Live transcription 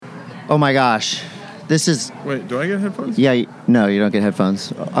Oh my gosh. This is... Wait, do I get headphones? Yeah, no, you don't get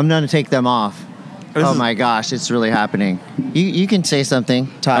headphones. I'm going to take them off. My gosh, it's really happening. You can say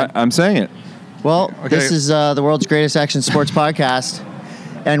something, Todd. I'm saying it. Well, Okay. This is the world's greatest action sports podcast,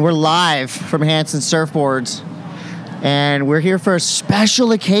 and we're live from Hansen Surfboards, and we're here for a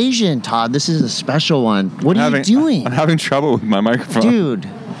special occasion, Todd. This is a special one. What are you doing? I'm having trouble with my microphone. Dude,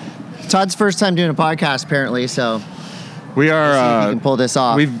 Todd's first time doing a podcast, apparently, so... We are. Let's see if we can pull this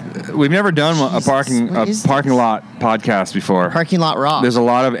off. We've never done a parking lot podcast before. Parking lot rock. There's a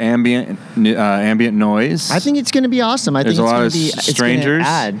lot of ambient noise. I think it's going to be awesome. I think There's a lot of it's strangers.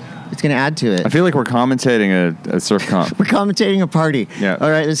 It's going to add to it. I feel like we're commentating a surf comp. We're commentating a party. Yeah. All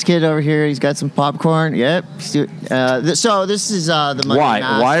right, this kid over here, he's got some popcorn. Yep. So this is the Monday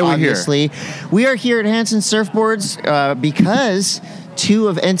M.A.S.S. Why are we obviously. here? We are here at Hansen Surfboards because two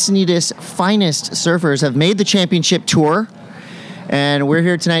of Encinitas' finest surfers have made the championship tour. And we're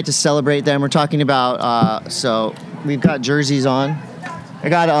here tonight to celebrate them. We're talking about, so we've got jerseys on. I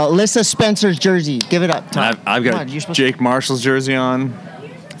got Alyssa Spencer's jersey. Give it up, Todd. I've got Jake Marshall's jersey on.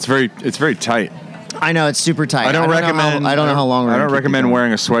 It's very tight. I know, it's super tight. I don't recommend how long I don't recommend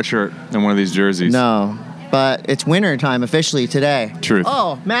wearing a sweatshirt in one of these jerseys. No, but it's winter time officially today. Truth.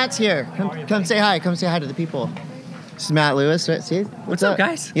 Oh, Matt's here. Come say hi. Come say hi to the people. This is Matt Lewis. Right? See? What's up,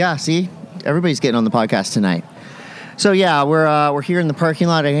 guys? Yeah, see? Everybody's getting on the podcast tonight. So yeah, we're here in the parking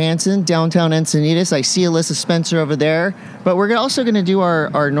lot at Hansen, downtown Encinitas. I see Alyssa Spencer over there, but we're also going to do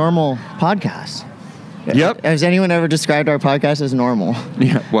our normal podcast. Yep. Has anyone ever described our podcast as normal?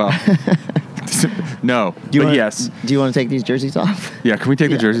 Yeah. Well. No. Yes. Do you want to take these jerseys off? Yeah. Can we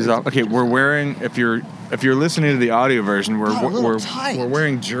take the jerseys off? Okay. We're wearing. If you're listening to the audio version, we're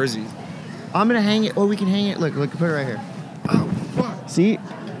wearing jerseys. I'm gonna hang it. Oh, we can hang it. Look, put it right here. Oh fuck. See.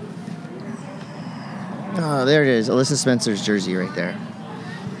 Oh, there it is. Alyssa Spencer's jersey right there.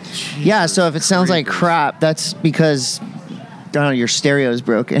 Jesus, yeah, so if it sounds like crap, that's because, I don't know, your stereo is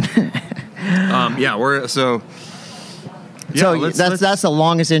broken. That's the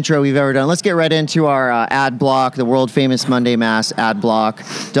longest intro we've ever done. Let's get right into our ad block, the world famous Monday M.A.S.S. ad block,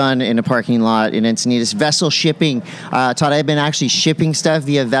 done in a parking lot in Encinitas. Vesyl Shipping. Todd, I've been actually shipping stuff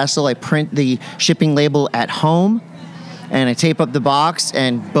via Vesyl. I print the shipping label at home. And I tape up the box,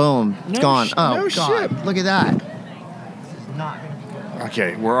 and boom, it's gone. God, shit. Look at that.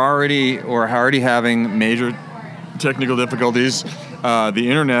 Okay, we're already having major technical difficulties. The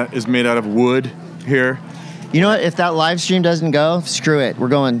internet is made out of wood here. You know what? If that live stream doesn't go, screw it. We're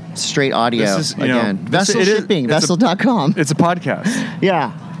going straight audio again. Vesyl Shipping, Vesyl.com. It's a podcast.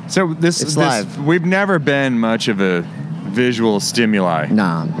 Yeah. So it's live. We've never been much of a visual stimuli.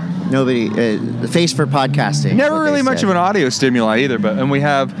 Nah. Nobody, the face for podcasting. Never really much of an audio stimuli either, and we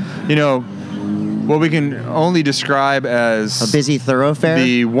have, what we can only describe as a busy thoroughfare.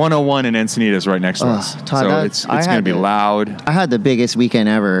 The 101 in Encinitas right next to us. Todd, so it's going to be loud. I had the biggest weekend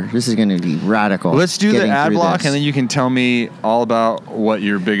ever. This is going to be radical. Let's do the ad block, and then you can tell me all about what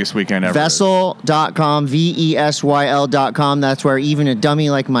your biggest weekend ever is. Vesyl.com, Vesyl.com. That's where even a dummy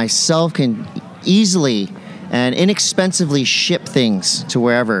like myself can easily and inexpensively ship things to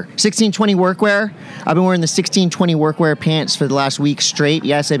wherever. 1620 Workwear. I've been wearing the 1620 Workwear pants for the last week straight.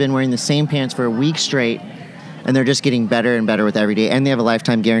 Yes, I've been wearing the same pants for a week straight, and they're just getting better and better with every day. And they have a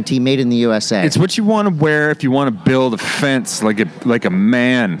lifetime guarantee, made in the USA. It's what you want to wear if you want to build a fence like a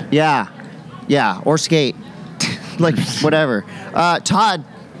man. Yeah, or skate, like whatever. Todd.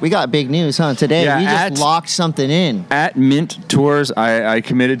 We got big news, huh? Today, we just locked something in. At Mint Tours, I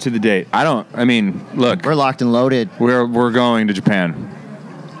committed to the date. Look. We're locked and loaded. We're going to Japan.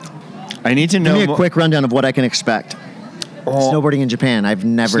 I need to know. Give me a quick rundown of what I can expect. Snowboarding in Japan. I've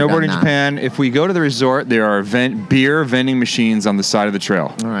never done that. Snowboarding in Japan. If we go to the resort, there are beer vending machines on the side of the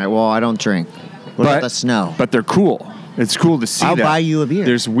trail. All right, well, I don't drink. What about the snow? But they're cool. It's cool to see I'll that. buy you a beer.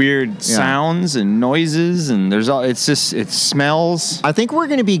 There's weird sounds and noises, and it smells. I think we're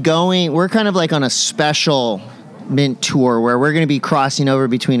going to be we're kind of like on a special Mint tour where we're going to be crossing over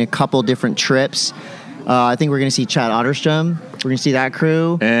between a couple different trips. I think we're going to see Chad Otterstrom. We're going to see that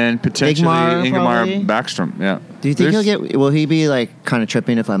crew. And potentially Ingemar Probably. Backstrom, yeah. Do you think will he be like kind of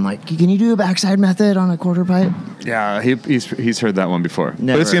tripping if I'm like, can you do a backside method on a quarter pipe? Yeah, he's heard that one before.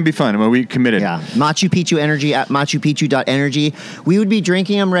 Never. But it's going to be fun. We committed. Yeah. Machu Picchu Energy at machupicchu.energy. We would be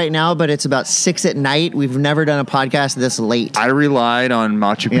drinking them right now, but it's about 6 p.m. We've never done a podcast this late. I relied on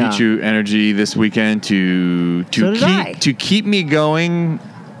Machu Picchu Energy this weekend to keep me going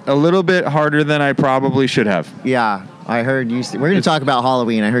a little bit harder than I probably should have. Yeah. I heard you. We're going to talk about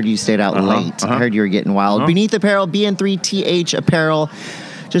Halloween. I heard you stayed out late. I heard you were getting wild. Beneath Apparel, BN3TH Apparel.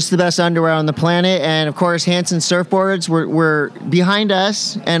 Just the best underwear on the planet. And, of course, Hansen Surfboards. We're behind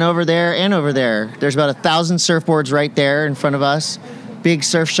us and over there and over there. There's about 1,000 surfboards right there in front of us. Big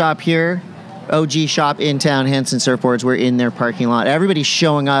surf shop here. OG shop in town, Hansen Surfboards. We're in their parking lot. Everybody's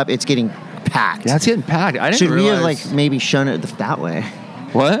showing up. It's getting packed. Yeah, it's getting packed. I didn't Should realize. we have, like, maybe shown it that way?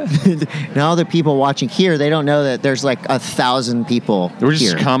 What? Now the people watching here, they don't know that there's like 1,000 people We're just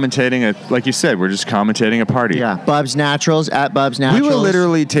here. commentating like you said, we're just commentating a party. Yeah, Bubs Naturals, at Bubs Naturals. We will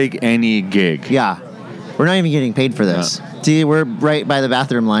literally take any gig. Yeah. We're not even getting paid for this. No. See, we're right by the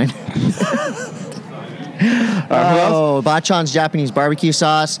bathroom line. Bachan's Japanese barbecue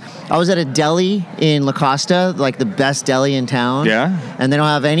sauce. I was at a deli in La Costa, like the best deli in town. Yeah? And they don't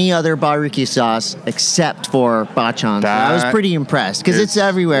have any other barbecue sauce except for Bachan's. I was pretty impressed because it's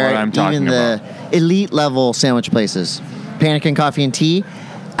everywhere, what I'm even the elite level sandwich places. Pannikin Coffee and Tea.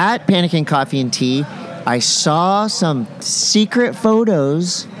 At Pannikin Coffee and Tea, I saw some secret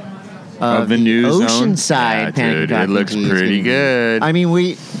photos of the new Oceanside Pannikin Coffee it looks and Tea. pretty good. I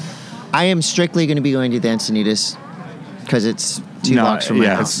mean, I am strictly going to be going to the Encinitas because it's 2 blocks from my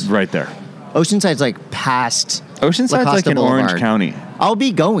house. It's right there. Oceanside's like past Oceanside's La Costa like in Boulevard. Orange County. I'll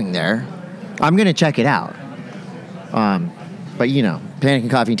be going there. I'm going to check it out. But you know, Pannikin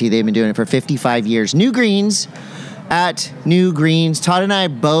Coffee and Tea, they've been doing it for 55 years. New Greens at New Greens. Todd and I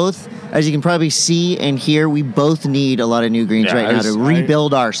both, as you can probably see and hear, we both need a lot of New Greens right now to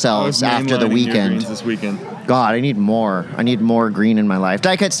rebuild ourselves after the weekend. This weekend. God, I need more. I need more green in my life.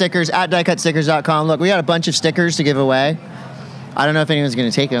 Die Cut stickers at diecutstickers.com. Look, we got a bunch of stickers to give away. I don't know if anyone's going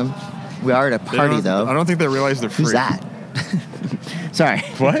to take them. We are at a party, though. I don't think they realize they're free. Who's that? Sorry.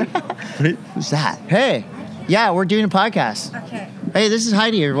 What? Who's that? Hey. Yeah, we're doing a podcast. Okay. Hey, this is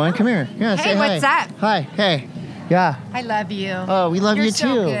Heidi, everyone. Come here. Yeah, Hey, say hi. what's up? Hi. Hey. Yeah. I love you. Oh, we love You're you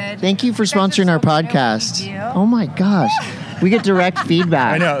so too. good. Thank you for You guys are sponsoring our so good. podcast. Thank you. Oh my gosh. We get direct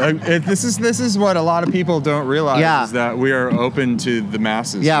feedback. I know. This is what a lot of people don't realize is that we are open to the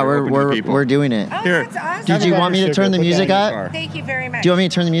masses. Yeah, open to the people. we're doing it. Oh, Here. that's awesome. Did you want me to turn the music up? Thank you very much. Do you want me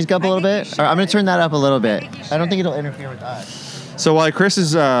to turn the music up a I little think bit? you Or I'm going should. to turn that up a little bit. think you I don't should. think it'll interfere with us. So while Chris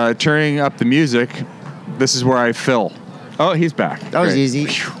is turning up the music, this is where I fill. Oh, he's back. That was Great. easy.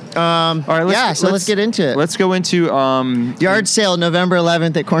 All right, let's get into it. Let's go into Yard sale November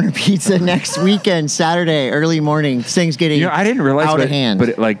 11th at Corner Pizza next weekend, Saturday, early morning. This thing's getting I didn't realize out of hand. but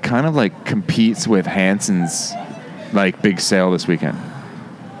it like kind of like competes with Hansen's like big sale this weekend.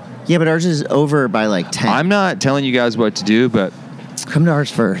 Yeah, but ours is over by like 10. I'm not telling you guys what to do, but Come to ours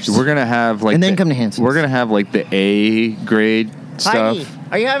first. we're gonna have like And then come to Hansen's. We're gonna have like the A grade stuff Heidi,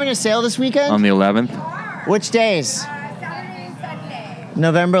 are you having a sale this weekend? on the 11th. Which days? Saturday and Sunday.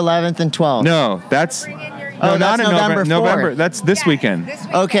 November 11th and 12th. No, that's Bring in your Oh, no, not that's in November 4th. November. That's this Yes, weekend. This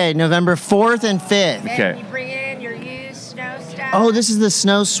weekend. Okay, November 4th and 5th. Then Okay. you bring in your used snow stuff. Oh, this is the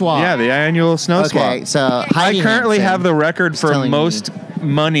snow swap. Yeah, the annual snow Okay, swap. so Heidi I currently Hansen have the record is for telling most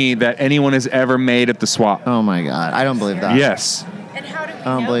money that anyone has ever made at the swap. Oh my God, I don't believe that. Yes. And how do we I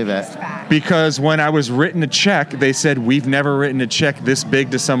don't know believe these it. facts? Because when I was written a check, they said, we've never written a check this big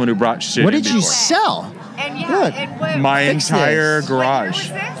to someone who brought shit What in did you before." sell? And Look, and what, My Fix entire this.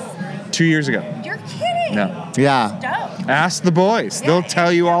 garage. What year was this? 2 years ago. You're kidding. No. Yeah, Dope. Ask the boys. They'll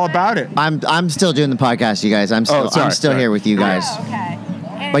tell you all about it. I'm still doing the podcast, you guys. I'm still sorry. here with you guys. Oh, okay.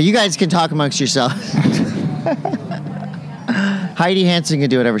 And But you guys can talk amongst yourselves. Heidi Hansen can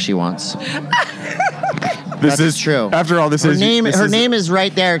do whatever she wants. This That's true. After all, this Her is name. this Her is- name is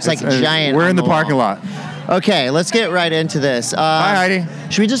right there. It's like giant. We're on in the wall. parking lot. Okay, let's get right into this. Hi, Heidi.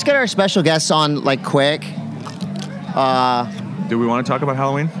 Should we just get our special guests on like quick? Do we want to talk about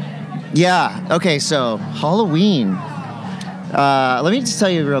Halloween? Yeah. Okay. So Halloween. Let me just tell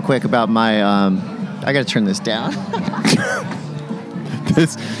you real quick about my. I gotta turn this down.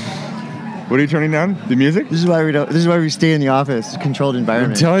 What are you turning down? The music? This is why we don't. This is why we stay in the office, controlled I'm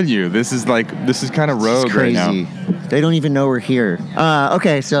environment. telling you, this is kind of rogue It's right crazy. now. They don't even know we're here.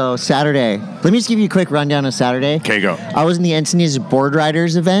 Okay, so Saturday. Let me just give you a quick rundown of Saturday. Okay, go. I was in the Encinitas Board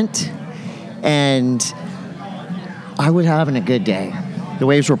Riders event, and I was having a good day. The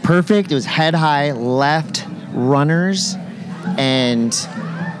waves were perfect. It was head high left runners, and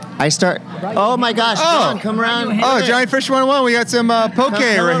I start. Oh my gosh! John, come around. Oh, Giant Fish 101, we got some poke come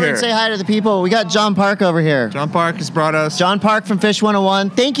right over here. and say hi to the people. We got John Park over here. John Park has brought us. John Park from Fish 101.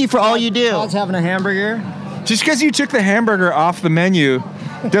 Thank you for all you do. Todd's having a hamburger. Just because you took the hamburger off the menu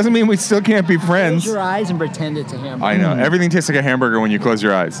doesn't mean we still can't be Close friends. your eyes and pretend it's a hamburger. I know. Everything tastes like a hamburger when you close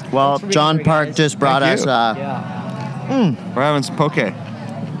your eyes. Well, Thanks for John being here, Park guys. just brought Thank us. you. Yeah. We're having some poke.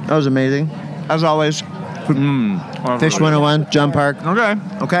 That was amazing. As always. Fish 101, John Park. Okay.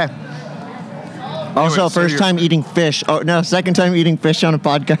 Okay. Also, first time eating fish. Oh, no, second time eating fish on a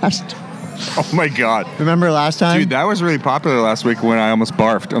podcast. Oh, my God. Remember last time? Dude, that was really popular last week when I almost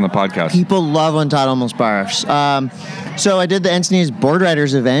barfed on the podcast. People love when Todd almost barfs. So I did the Encinitas Board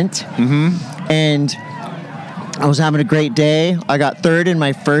Riders event. And I was having a great day. I got third in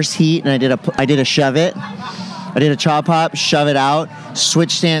my first heat, and I did a shove it. I did a chop hop, shove it out,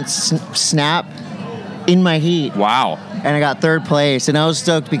 switch stance, snap in my heat. Wow. And I got third place, and I was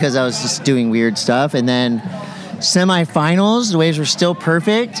stoked because I was just doing weird stuff. And then semifinals, the waves were still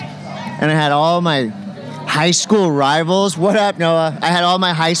perfect, and I had all my high school rivals. What up, Noah? I had all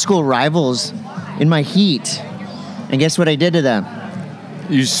my high school rivals in my heat, and guess what I did to them?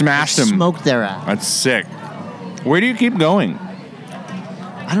 You smashed them. Smoked their ass. That's sick. Where do you keep going?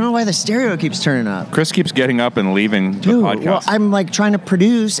 I don't know why the stereo keeps turning up. Chris keeps getting up and leaving the Dude, podcast. well, I'm like trying to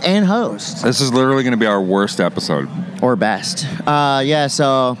produce and host. This is literally going to be our worst episode. Or best. Yeah,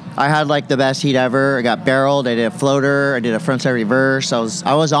 so I had like the best heat ever. I got barreled. I did a floater. I did a frontside reverse. I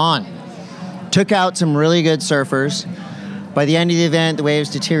was on. Took out some really good surfers. By the end of the event, the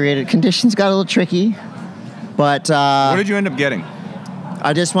waves deteriorated. Conditions got a little tricky. But What did you end up getting?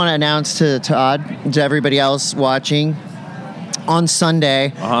 I just want to announce to Todd, to everybody else watching, on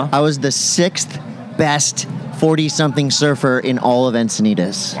Sunday, I was the 6th best 40-something surfer in all of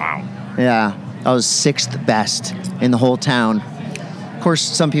Encinitas. Wow. Yeah, I was 6th best in the whole town. Of course,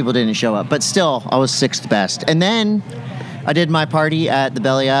 some people didn't show up, but still, I was 6th best. And then I did my party at the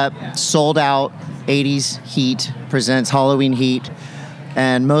Belly Up, sold out 80s Heat, presents Halloween Heat.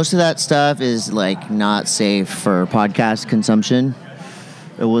 And most of that stuff is like not safe for podcast consumption.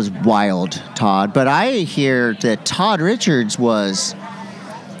 It was wild, Todd. But I hear that Todd Richards was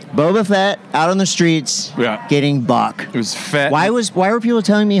Boba Fett out on the streets getting buck. It was fat. Why were people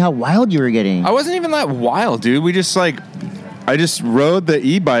telling me how wild you were getting? I wasn't even that wild, dude. We just I just rode the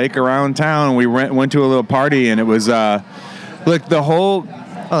e-bike around town. We went to a little party, and it was look, the whole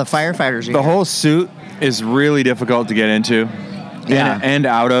the firefighters are the here. whole suit is really difficult to get into and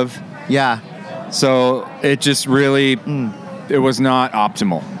out of. Yeah. So it just really it was not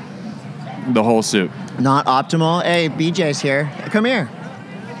optimal. The whole suit. Not optimal. Hey, BJ's here. Come here.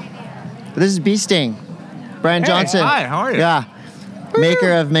 This is Bee Sting. Brian Johnson. Hi, how are you? Yeah.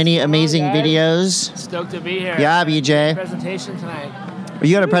 Maker of many amazing videos. Stoked to be here. Yeah, BJ. Presentation tonight.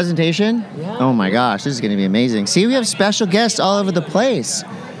 You got a presentation? Yeah. Oh my gosh, this is going to be amazing. See, we have special guests all over the place.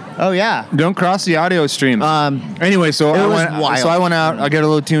 Oh yeah. Don't cross the audio streams. Anyway, so I went out. I got a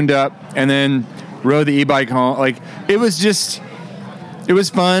little tuned up, and then rode the e-bike home. Like it was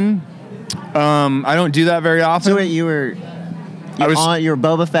fun. I don't do that very often. So wait, you were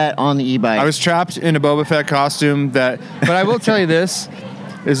Boba Fett on the e-bike. I was trapped in a Boba Fett costume but I will tell you this,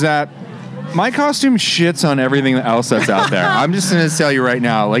 is that my costume shits on everything else that's out there. I'm just going to tell you right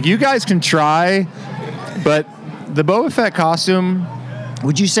now. Like, you guys can try, but the Boba Fett costume...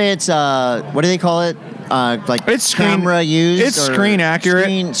 Would you say it's, what do they call it? Like it's camera used? It's screen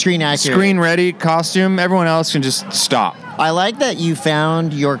accurate. Screen accurate. Screen ready costume. Everyone else can just stop. I like that you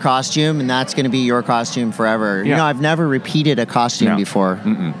found your costume, and that's going to be your costume forever. Yeah. You know, I've never repeated a costume before.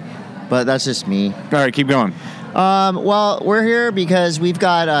 But that's just me. All right, keep going. Well, we're here because we've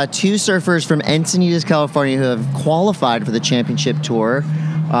got 2 surfers from Encinitas, California, who have qualified for the championship tour.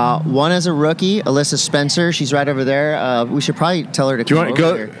 One is a rookie, Alyssa Spencer. She's right over there. We should probably tell her to come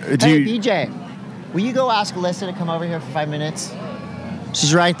over here. Hey, BJ, will you go ask Alyssa to come over here for 5 minutes?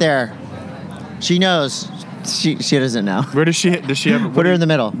 She's right there. She knows. She doesn't know. Where does she have? Put her in the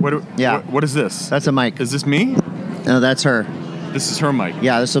middle. What is this? That's a mic. Is this me? No, that's her. This is her mic.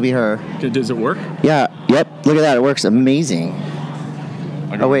 Yeah, this will be her. Does it work? Yeah. Yep. Look at that. It works amazing.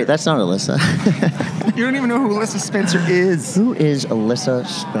 Oh, wait. That's not Alyssa. You don't even know who Alyssa Spencer is. Who is Alyssa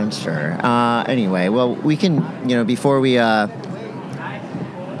Spencer? Anyway, well, we can, before we,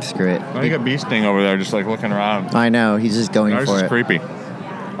 screw it. Oh, you got Bee Sting over there just, looking around. I know. He's just going for it. This is creepy.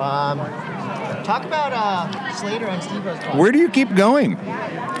 Talk about Slater on Steve-O's podcast. Where do you keep going?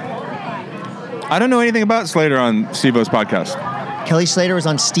 I don't know anything about Slater on Steve-O's podcast. Kelly Slater was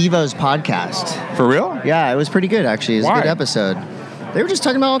on Steve-O's podcast. For real? Yeah, it was pretty good, actually. It was a good episode. They were just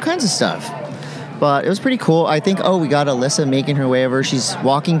talking about all kinds of stuff. But it was pretty cool. I think, we got Alyssa making her way over. She's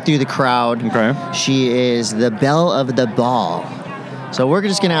walking through the crowd. Okay. She is the belle of the ball. So we're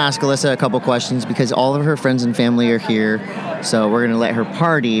just going to ask Alyssa a couple questions because all of her friends and family are here. So we're going to let her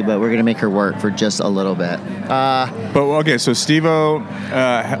party, but we're going to make her work for just a little bit. So Steve-O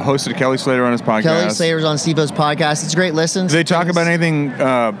hosted Kelly Slater on his podcast. Kelly Slater's on Steve-O's podcast. It's a great listen. Did they talk about anything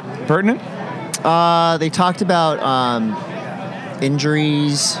pertinent? They talked about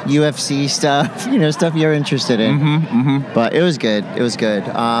injuries, UFC stuff, stuff you're interested in. But it was good. It was good.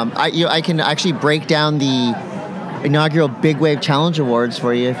 I can actually break down the inaugural Big Wave Challenge Awards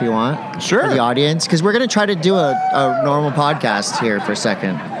for you if you want. Sure. For the audience, because we're going to try to do a normal podcast here for a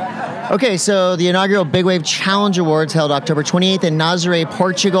second. Okay, so the inaugural Big Wave Challenge Awards held October 28th in Nazaré,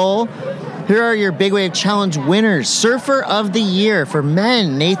 Portugal. Here are your Big Wave Challenge winners. Surfer of the Year for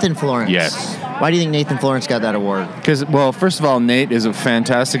men, Nathan Florence. Yes. Why do you think Nathan Florence got that award? Because, well, first of all, Nate is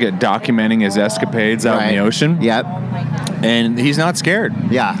fantastic at documenting his escapades out in the ocean. Yep. And he's not scared.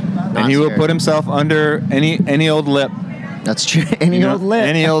 Yeah. And he will put himself under any old lip. That's true. Any old lip.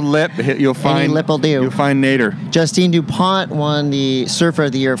 Any old lip, you'll find. Any lip will do. You'll find Nader. Justine Dupont won the Surfer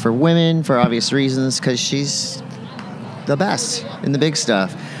of the Year for women for obvious reasons, because she's the best in the big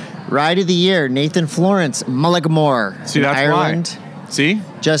stuff. Ride of the Year, Nathan Florence, Mulligamore. See, that's Ireland. why. See?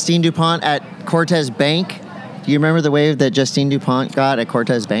 Justine Dupont at Cortez Bank. Do you remember the wave that Justine Dupont got at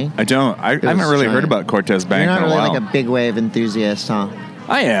Cortez Bank? I don't. I haven't really heard about Cortez Bank You're not in a really while. like a big wave enthusiast, huh?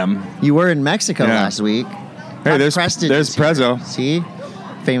 I am. You were in Mexico last week. Hey, there's Preston is here. Prezzo. See?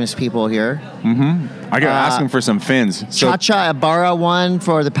 Famous people here. I gotta ask him for some fins. So, Chacha Ibarra won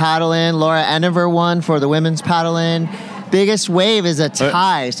for the paddle-in. Laura Enever won for the women's paddle-in. Biggest wave is a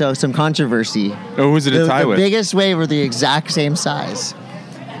tie, so some controversy. oh, who's it a tie The with? biggest wave are the exact same size.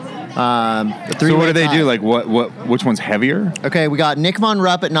 So what do they do? Like which one's heavier? Okay, we got Nick Von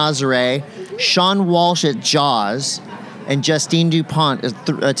Rupp at Nazaré, Sean Walsh at Jaws, and Justine Dupont.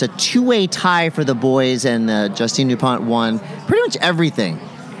 It's a two-way tie for the boys, and Justine Dupont won pretty much everything.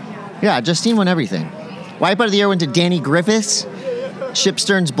 Yeah, Justine won everything. Wipeout of the Year went to Danny Griffiths.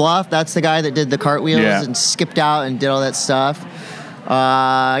 Shipstern's Bluff, that's the guy that did the cartwheels and skipped out and did all that stuff.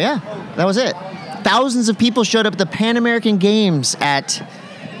 Yeah, that was it. Thousands of people showed up at the Pan American Games in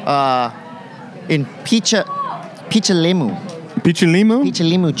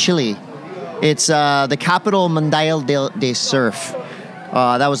Pichilemu, Chile. It's the capital mundial de surf.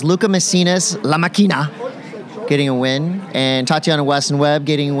 That was Luca Messinas, La Maquina, getting a win, and Tatiana Weston Webb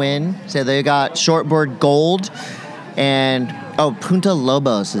getting a win. So they got shortboard gold, and Punta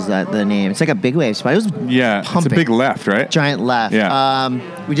Lobos is that the name? It's like a big wave spot. It was pumping. It's a big left, right? Giant left.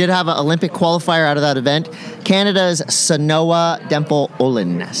 Yeah. We did have an Olympic qualifier out of that event. Canada's Sanoa Demple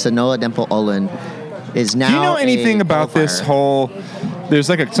Olin is now. Do you know anything about qualifier. this whole? There's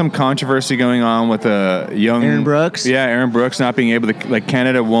like some controversy going on with a young Aaron Brooks? Yeah, Aaron Brooks not being able to. Like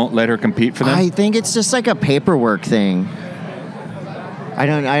Canada won't let her compete for them. I think it's just like a paperwork thing. I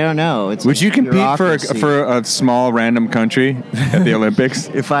don't know. It's Would you compete bureaucracy. for a small random country at the Olympics?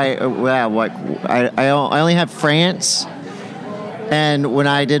 If I only have France, and when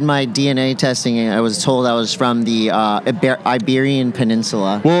I did my DNA testing, I was told I was from the Iberian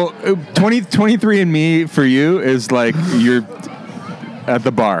Peninsula. Well, 23andMe for you is like you're at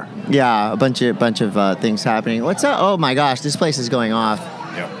the bar. Yeah, a bunch of things happening. What's up? Oh my gosh, this place is going off.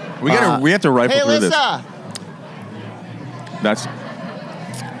 Yeah. We have to rifle through this. Alyssa! That's.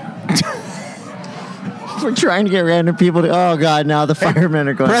 We're trying to get random people to. Oh god, now the firemen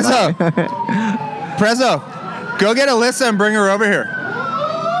are going. Prezzo, go get Alyssa and bring her over here.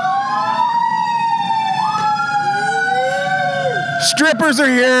 Strippers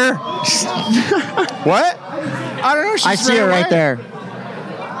are here. What? I don't know. I see her right there.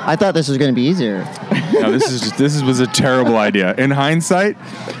 I thought this was going to be easier. No, this was a terrible idea. In hindsight,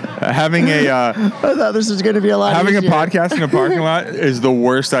 having a I thought this was going to be a lot having easier. a podcast in a parking lot is the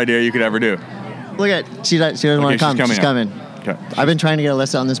worst idea you could ever do. Look at she doesn't want to come. She's coming. Okay. I've been trying to get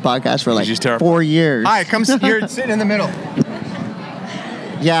Alyssa on this podcast for like She's terrible. 4 years. Hi, come here. Sit in the middle.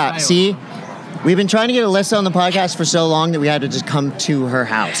 Yeah, see? We've been trying to get Alyssa on the podcast for so long that we had to just come to her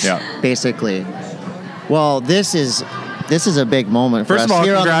house, basically. Well, this is a big moment for First us of all,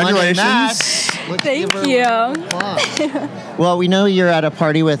 here congratulations. on the Monday M.A.S.S. Let's Thank give her you. a round of applause. Well, we know you're at a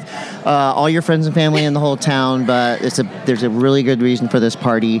party with all your friends and family in the whole town, but there's a really good reason for this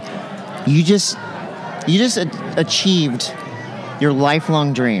party. You just achieved your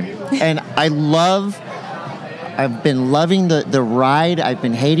lifelong dream, and I've been loving the ride. I've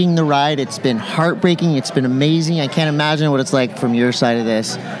been hating the ride. It's been heartbreaking. It's been amazing. I can't imagine what it's like from your side of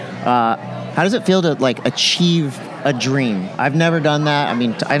this. How does it feel to like achieve a dream? I've never done that. I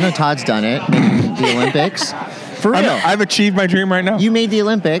mean, I know Todd's done it in the Olympics. For real. I've achieved my dream right now. You made the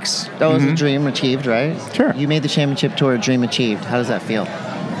Olympics. That was a dream achieved, right? Sure. You made the championship tour, dream achieved. How does that feel?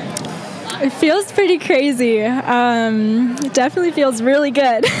 It feels pretty crazy. It definitely feels really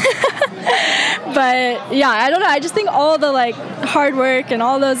good. But yeah, I don't know. I just think all the like hard work and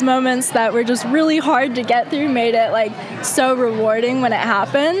all those moments that were just really hard to get through made it like so rewarding when it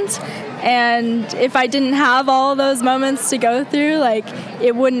happened. And if I didn't have all those moments to go through, like,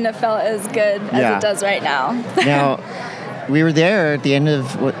 it wouldn't have felt as good as it does right now. Now, we were there at the end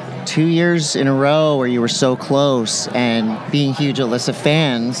of 2 years in a row where you were so close, and being huge Alyssa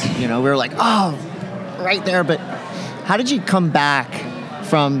fans, we were like, oh, right there. But how did you come back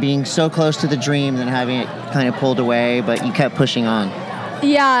from being so close to the dream and having it kind of pulled away, but you kept pushing on?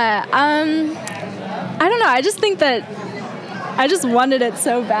 Yeah, I don't know. I just think that I just wanted it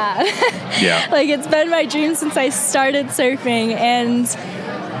so bad. Yeah. Like, it's been my dream since I started surfing, and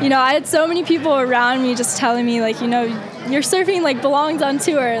I had so many people around me just telling me, like, your surfing, like, belongs on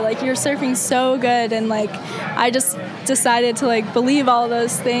tour. Like, you're surfing so good. And, like, I just decided to, like, believe all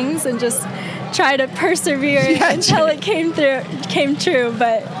those things and just try to persevere until it came true.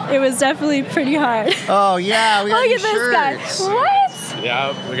 But it was definitely pretty hard. Oh, yeah. We got Look at this guy. What?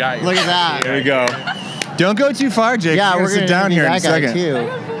 Yeah, we got you. Look at that. There we go. Don't go too far, Jake. Yeah, we're we're going to sit down here in a that guy second.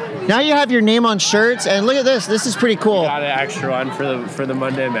 too. Now you have your name on shirts, and look at this. This is pretty cool. Got an extra one for the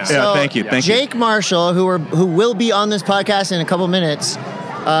Monday match. Yeah, thank you. Jake Marshall, who will be on this podcast in a couple minutes,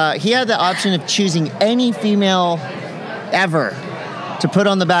 he had the option of choosing any female ever to put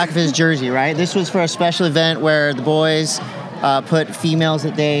on the back of his jersey, right? This was for a special event where the boys put females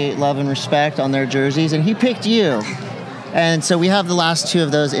that they love and respect on their jerseys, and he picked you. And so we have the last two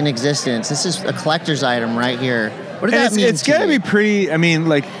of those in existence. This is a collector's item right here. What does that mean? It's going to be pretty, I mean,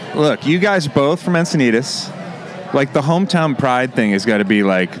 like, look, you guys are both from Encinitas. Like, the hometown pride thing has got to be,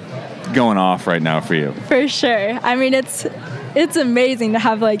 like, going off right now for you. For sure. I mean, it's amazing to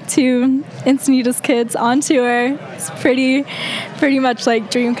have, like, two Encinitas kids on tour. It's pretty much, like,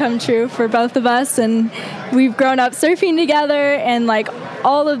 dream come true for both of us. And we've grown up surfing together, and, like,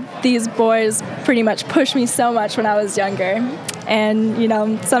 all of these boys pretty much pushed me so much when I was younger. And,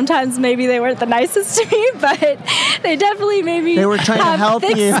 sometimes maybe they weren't the nicest to me, but they definitely made me They were trying to help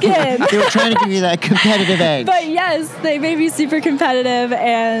thick you. Skin. They were trying to give you that competitive edge. But yes, they made me super competitive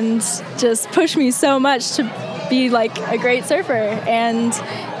and just pushed me so much to be, like, a great surfer. And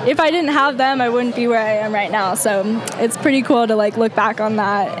if I didn't have them, I wouldn't be where I am right now. So it's pretty cool to, like, look back on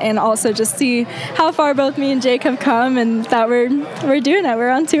that and also just see how far both me and Jake have come, and that we're doing it. We're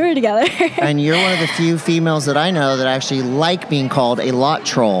on tour together. And you're one of the few females that I know that actually like being called a lot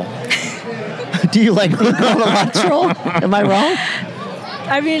troll. Do you like being called a lot troll? Am I wrong?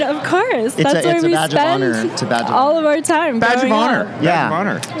 I mean, of course. It's That's a where we badge of honor. spend It's a badge of all of our time. Badge of growing honor. up. Yeah.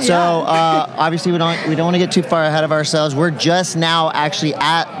 Badge of honor. So obviously we don't want to get too far ahead of ourselves. We're just now actually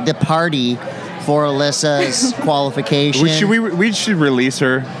at the party for Alyssa's qualification. We should release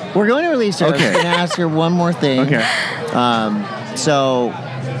her. We're going to release her. Okay. I'm going to ask her one more thing. Okay. So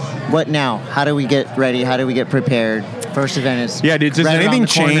what now? How do we get ready? How do we get prepared? First event is Yeah, dude, does right around anything the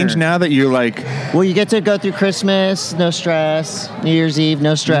corner. change now that you're like, Well, you get to go through Christmas, no stress. New Year's Eve,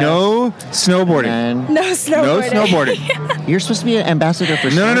 no stress. no snowboarding? And No snowboarding. No snowboarding. you're supposed to be an ambassador for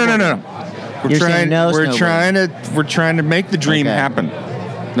No. snowboarding. We're You're saying no snowboarding. We're trying to make the dream Okay. happen.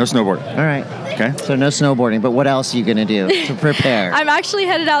 No snowboarding. All right. Okay. So no snowboarding, but what else are you going to do to prepare? I'm actually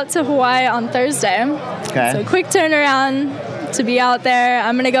headed out to Hawaii on Thursday. Okay. So quick turnaround to be out there.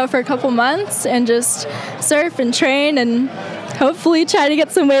 I'm going to go for a couple months and just surf and train and hopefully try to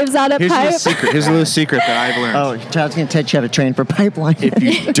get some waves out at Here's a Pipe. little secret. Here's a little secret that I've learned. Oh, Todd's going to teach you how to train for pipeline. If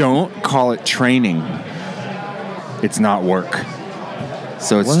you don't call it training, it's not work.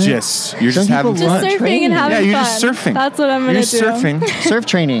 So it's What? just you're just Some having people fun. Just surfing Training. and having Yeah, you're fun. just surfing. That's what I'm going You're to do. surfing. Surf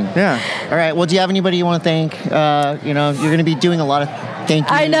training. Yeah. All right. Well, do you have anybody you want to thank? You're going to be doing a lot of thank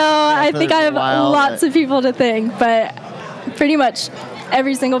yous. I know. I for think a I have while, lots but of people to thank, but pretty much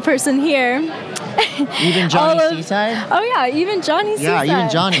every single person here. Even Johnny all of- Seaside? Oh, yeah. Even Johnny Yeah, Seaside. even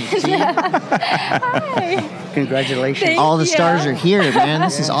Johnny. See? Hi. Congratulations. Thank All the you. stars are here, man.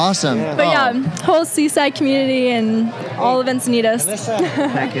 This is awesome. But yeah, whole Seaside community and all of Encinitas.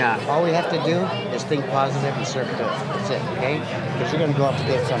 Heck yeah. All we have to do is think positive and surf good. That's it, okay? Because you're going to go up to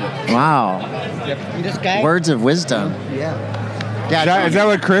good summer. Wow. Yep. And this guy? Words of wisdom. Yeah. Yeah, Is that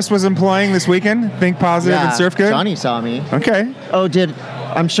what Chris was implying this weekend? Think positive and surf good? Johnny saw me. Okay. Oh,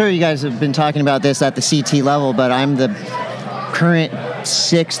 I'm sure you guys have been talking about this at the CT level, but I'm the current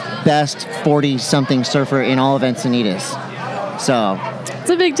 6th best 40-something surfer in all of Encinitas. So It's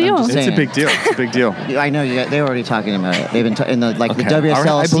a big deal. I'm just It's a saying. big deal. It's a big deal. I know they're already talking about it. They've been in the the Okay. WSL All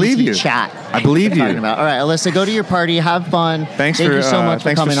right. I believe CT you. chat. I believe Talking you. about. All right, Alyssa, go to your party, have fun. Thanks Thank for you so much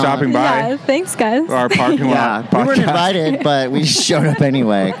thanks for coming stopping on. by Yeah, thanks, guys. our parking lot. Yeah, we weren't podcast. invited, but we just showed up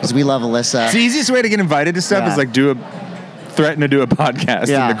anyway because we love Alyssa. It's the easiest way to get invited to stuff Yeah. is like threaten to do a podcast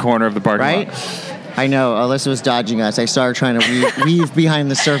Yeah. in the corner of the parking Right? lot. I know. Alyssa was dodging us. I saw her trying to weave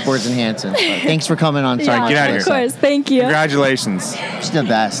behind the surfboards in Hansen. But thanks for coming on. Sorry, Yeah, get out of of here. course. Thank you. Congratulations. She's the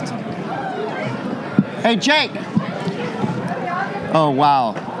best. Hey, Jake. Oh,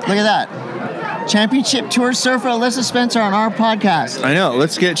 wow. Look at that. Championship Tour surfer Alyssa Spencer on our podcast. I know.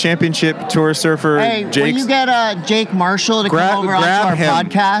 Let's get Championship Tour surfer Hey, will Jake. you get Jake Marshall to come over onto our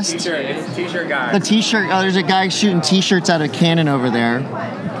podcast? It's t-shirt guy. The t-shirt. Oh, there's a guy shooting t-shirts out of cannon over there.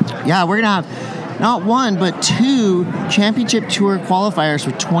 Yeah, we're going to have not one, but two Championship Tour qualifiers for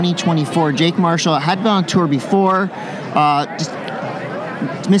 2024. Jake Marshall had been on tour before.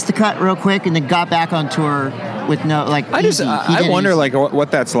 Just missed the cut real quick and then got back on tour with no, like, easy. I wonder, easy. like,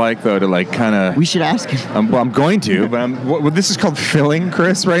 what that's like, though, to, like, kind of... We should ask him. Well, I'm going to, but this is called filling,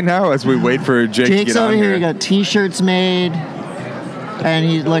 Chris, right now, as we wait for Jake to Jake's get on over here. here. He got t-shirts made, and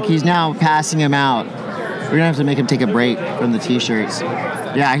he's now passing them out. We're gonna have to make him take a break from the t-shirts.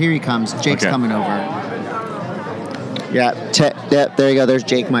 Yeah, here he comes. Jake's coming over. Yeah, there you go. There's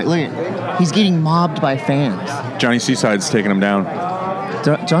Jake. Look at, he's getting mobbed by fans. Johnny Seaside's taking him down.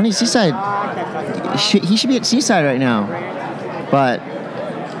 Johnny Seaside, he should be at Seaside right now, but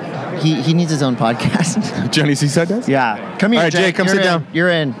he needs his own podcast. Johnny Seaside does? Yeah. Come here, All right, Jake, come sit down. You're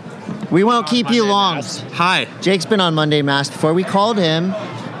in. We won't keep you long. Hi. Jake's been on Monday M.A.S. before. We called him,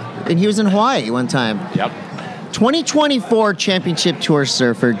 and he was in Hawaii one time. Yep. 2024 Championship Tour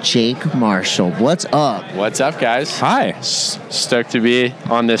surfer Jake Marshall. What's up? What's up, guys? Hi. Stoked to be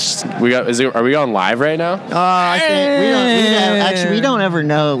on this. Are we on live right now? I think we don't ever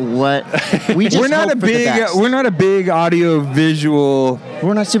know what. We just We're not hope a for the big. best. We're not a big audio visual.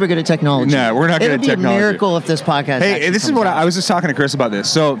 We're not super good at technology. No, we're not good at technology. It would be a miracle if this podcast. Hey, actually this is comes what out. I was just talking to Chris about this.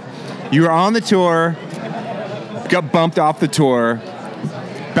 So, you were on the tour, got bumped off the tour,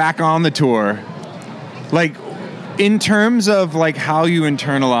 back on the tour. Like, in terms of like how you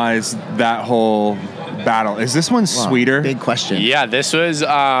internalize that whole battle, is this one sweeter? Big question. Yeah, this was.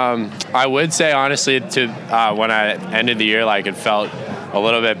 I would say honestly, to when I ended the year, like it felt a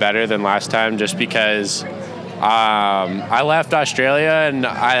little bit better than last time, just because I left Australia and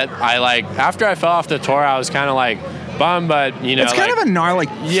I like after I fell off the tour, I was kind of like bummed, but you know, it's kind of a gnarly.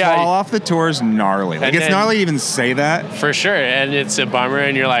 Fall off the tour is gnarly. Like it's gnarly to even say that. For sure, and it's a bummer,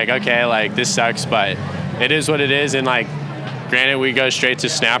 and you're like, okay, like this sucks, but it is what it is, and like, granted, we go straight to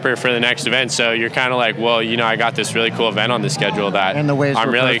Snapper for the next event, so you're kind of like, well, you know, I got this really cool event on the schedule that and the waves I'm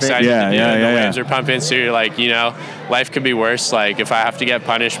were really perfect. excited to do. The waves yeah. are pumping, so you're like, you know, life could be worse. Like, if I have to get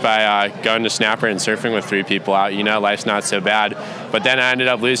punished by going to Snapper and surfing with 3 people out, you know, life's not so bad. But then I ended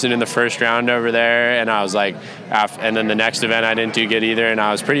up losing in the first round over there, and I was like, and then the next event I didn't do good either, and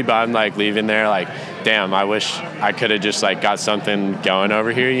I was pretty bummed, like, leaving there, like, damn, I wish I could have just, like, got something going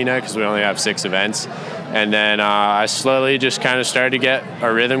over here, you know, because we only have 6 events. And then I slowly just kind of started to get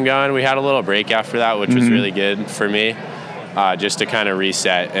a rhythm going. We had a little break after that, which was really good for me, just to kind of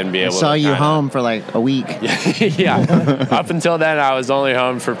reset and be able to. I saw you home for like a week. Yeah. Up until then, I was only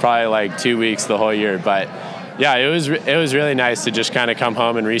home for probably like 2 weeks the whole year. But yeah, it was really nice to just kind of come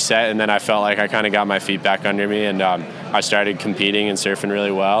home and reset. And then I felt like I kind of got my feet back under me, and I started competing and surfing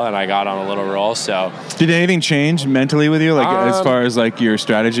really well, and I got on a little roll. So did anything change mentally with you, like as far as like your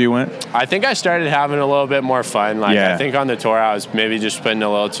strategy went? I think I started having a little bit more fun. Like I think on the tour, I was maybe just putting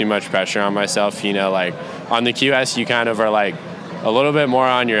a little too much pressure on myself. You know, like on the QS, you kind of are like a little bit more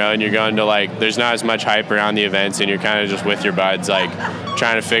on your own. You're going to like, there's not as much hype around the events, and you're kind of just with your buds, like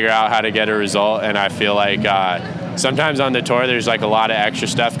trying to figure out how to get a result. And I feel like sometimes on the tour, there's like a lot of extra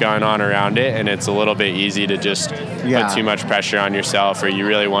stuff going on around it, and it's a little bit easy to just put too much pressure on yourself, or you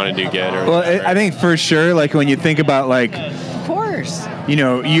really want to do good. Or well, I think for sure, like when you think about like, of course, you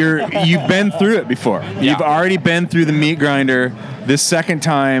know, you've been through it before. You've already been through the meat grinder. This second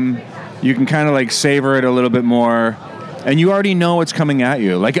time, you can kind of like savor it a little bit more, and you already know what's coming at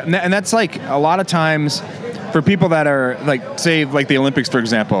you. Like, and that's like a lot of times for people that are like, say, like the Olympics, for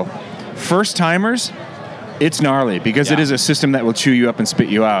example, first timers. It's gnarly because it is a system that will chew you up and spit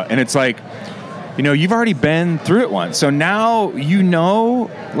you out. And it's like, you know, you've already been through it once. So now you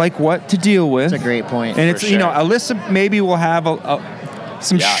know, like, what to deal with. That's a great point. And it's, you know, Alyssa maybe will have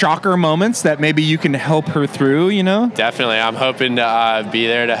some shocker moments that maybe you can help her through, you know? Definitely. I'm hoping to be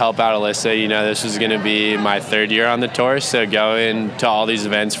there to help out Alyssa. You know, this is going to be my 3rd year on the tour. So going to all these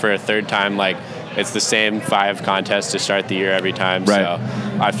events for a 3rd time, like, it's the same 5 contests to start the year every time. Right.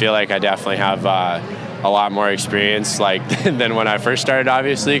 So I feel like I definitely have a lot more experience like than when I first started,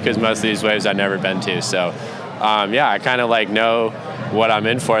 obviously, because most of these waves I've never been to. So I kind of like know what I'm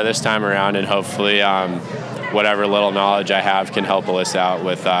in for this time around, and hopefully whatever little knowledge I have can help Alyssa out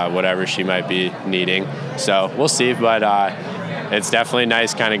with whatever she might be needing. So we'll see, but it's definitely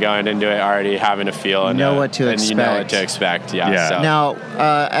nice kind of going into it already having a feel and what to expect. You know what to expect. Yeah. So. Now,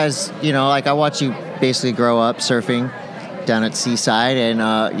 as you know, like I watch you basically grow up surfing. down at Seaside,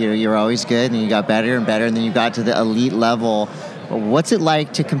 and you're always good, and you got better and better, and then you got to the elite level. What's it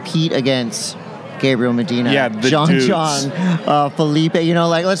like to compete against Gabriel Medina, Jean, Felipe?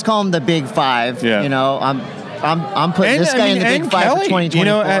 Let's call them the big five. Yeah. I'm putting this guy in the big five for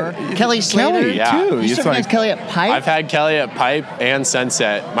 2024. Kelly Slater, too. You still had Kelly at Pipe? I've had Kelly at Pipe and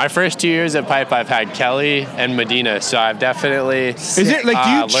Sunset. My first 2 years at Pipe, I've had Kelly and Medina, so I've definitely... Is it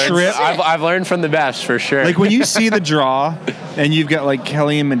like, do you trip? I've learned from the best, for sure. Like, when you see the draw and you've got, like,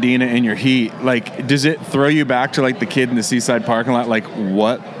 Kelly and Medina in your heat, like, does it throw you back to, like, the kid in the Seaside parking lot? Like,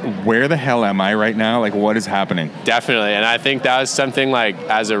 where the hell am I right now? Like, what is happening? Definitely, and I think that was something, like,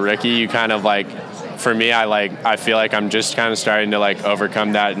 as a rookie, you kind of, like... For me, I feel like I'm just kind of starting to like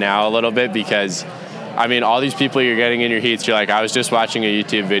overcome that now a little bit, because I mean, all these people you're getting in your heats, you're like, I was just watching a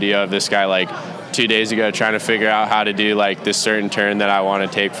YouTube video of this guy like 2 days ago trying to figure out how to do like this certain turn that I want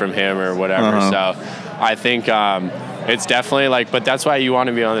to take from him or whatever. So I think it's definitely like, but that's why you want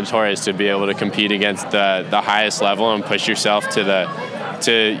to be on the tour, is to be able to compete against the highest level and push yourself against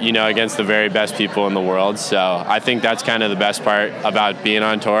the very best people in the world. So I think that's kind of the best part about being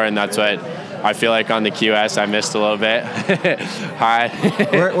on tour, and that's what I feel like on the QS I missed a little bit. Hi.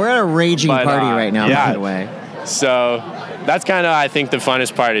 We're at a raging party right now, by the way. So that's kind of, I think, the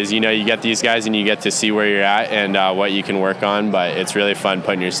funnest part is, you get these guys and you get to see where you're at and what you can work on, but it's really fun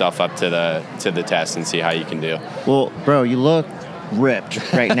putting yourself up to the test and see how you can do. Well, bro, you look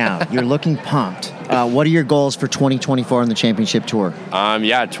ripped right now. You're looking pumped. What are your goals for 2024 on the championship tour?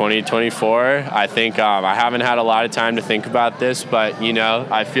 2024. I think I haven't had a lot of time to think about this, but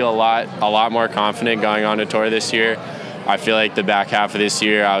I feel a lot more confident going on a tour this year. I feel like the back half of this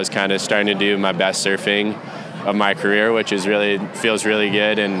year I was kind of starting to do my best surfing of my career, which feels really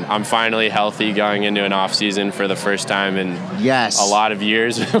good, and I'm finally healthy going into an off season for the first time in a lot of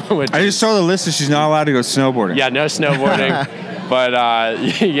years. I just saw the list that she's not allowed to go snowboarding. Yeah, no snowboarding. But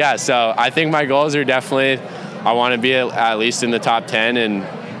so I think my goals are definitely, I want to be at least in the top 10 and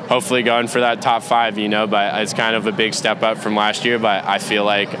hopefully going for that top 5, but it's kind of a big step up from last year, but I feel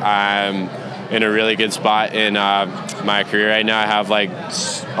like I'm in a really good spot in my career right now. I have like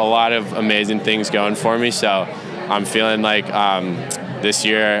a lot of amazing things going for me, so I'm feeling like this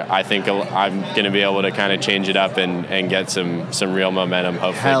year I think I'm going to be able to kind of change it up and get some real momentum,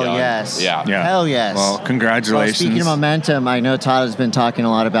 hopefully. Hell going. yes. Yeah. Hell yes. Well, congratulations. Well, speaking of momentum, I know Todd has been talking a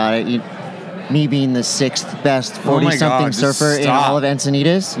lot about it. Me being the 6th best 40-something surfer in all of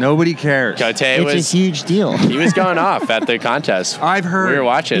Encinitas. Nobody cares. Coté it's a huge deal. He was going off at the contest. I've heard. We were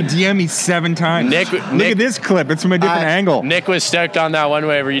watching. He DM'd me 7 times. Nick, Look at this clip. It's from a different angle. Nick was stoked on that one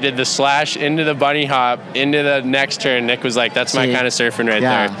way where you did the slash into the bunny hop into the next turn. Nick was like, "That's my kind of surfing right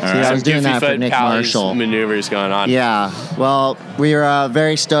there." I was doing that for Nick Marshall. Maneuvers going on. Yeah. Well, we are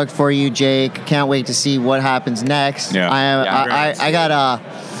very stoked for you, Jake. Can't wait to see what happens next. Yeah.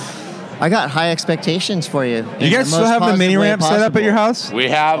 I got high expectations for you. You guys still have the mini ramp set up at your house? We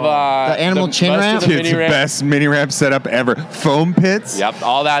have the animal chin ramp. It's the best mini ramp setup ever. Foam pits. Yep,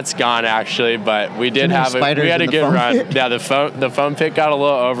 all that's gone actually, but we did have we had a good run. Pit? Yeah, the foam pit got a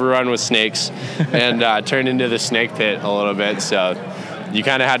little overrun with snakes and turned into the snake pit a little bit. So you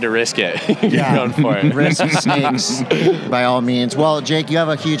kind of had to risk it. Yeah, going for it. Risk snakes by all means. Well, Jake, you have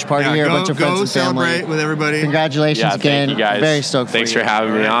a huge party here, a bunch of friends and family. Celebrate with everybody. Congratulations again. Thank you guys. Very stoked Thanks for you. for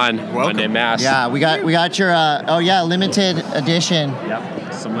having me on Monday M.A.S.S. Yeah, we got your limited edition.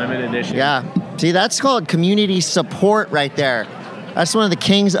 Yep, some limited edition. Yeah. See, that's called community support right there. That's one of the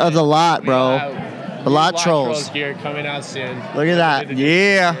kings of the lot, bro. The Lot Trolls. Gear coming out soon. Look at that.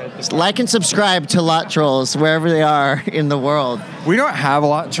 Yeah. Just like and subscribe to Lot Trolls wherever they are in the world. We don't have a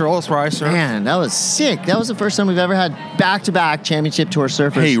lot of trolls where I surf. Man, that was sick. That was the first time we've ever had back-to-back championship tour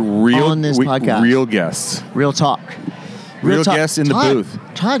surfers on this podcast. Real guests. Real talk. Real talk. guests in the Todd, booth.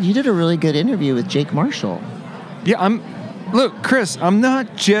 Todd, you did a really good interview with Jake Marshall. Yeah, Look, Chris, I'm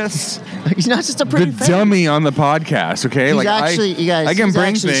not just he's not just a pretty the dummy on the podcast, okay? He's like actually, you guys, I can he's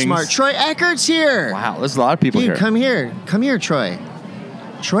bring actually things. smart. Troy Eckert's here. Wow, there's a lot of people Dude, here. come here, Troy.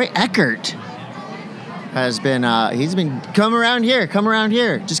 Troy Eckert has been he's been come around here.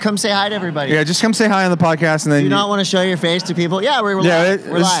 Just come say hi to everybody. Yeah, just come say hi on the podcast, and then Do you not want to show your face to people? Yeah, we're live.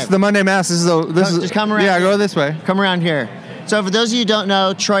 We're this live. is the Monday M.A.S. This is just come around. Yeah, here. go this way. Come around here. So for those of you who don't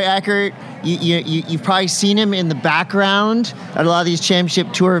know, Troy Eckert, you've probably seen him in the background at a lot of these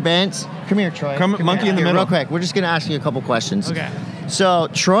championship tour events. Come here, Troy. Come monkey in the middle. Real quick. We're just going to ask you a couple questions. Okay. So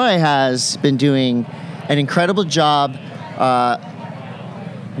Troy has been doing an incredible job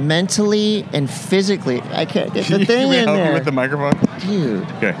mentally and physically. I can't get the thing in help there. you with the microphone? Dude.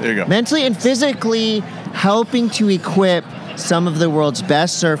 Okay, there you go. Mentally and physically helping to equip some of the world's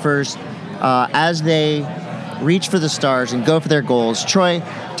best surfers as they reach for the stars and go for their goals. Troy,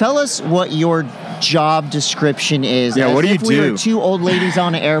 tell us what your job description is. Yeah, what do you if we do? were two old ladies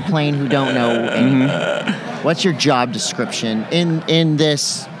on an airplane who don't know anything. What's your job description in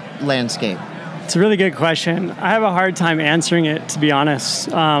this landscape? It's a really good question. I have a hard time answering it, to be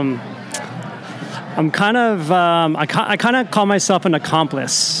honest. I'm kind of, I kind of call myself an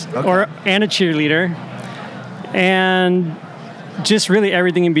accomplice and a cheerleader, and just really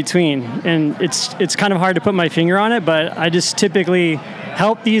everything in between. And it's kind of hard to put my finger on it, but I just typically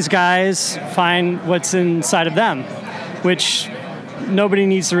help these guys find what's inside of them, which nobody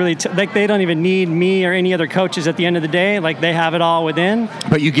needs to really, like they don't even need me or any other coaches at the end of the day. Like they have it all within.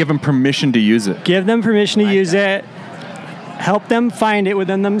 But you give them permission to use it. Give them permission to use it, help them find it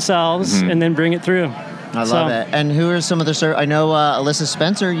within themselves, and then bring it through. I love it. And who are some of the I know Alyssa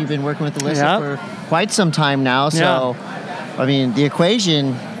Spencer, you've been working with Alyssa for quite some time now. So, I mean, the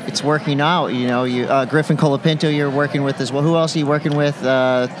equation, it's working out. You know, Griffin Colapinto you're working with as well. Who else are you working with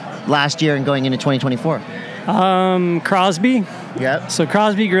last year and going into 2024? Crosby. Yep. So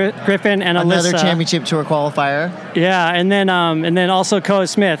Crosby, Griffin, and Alyssa. Another championship tour qualifier. Yeah, and then also Koa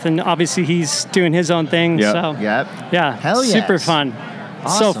Smith, and obviously he's doing his own thing. Yep. So Yep. Hell yes. super fun.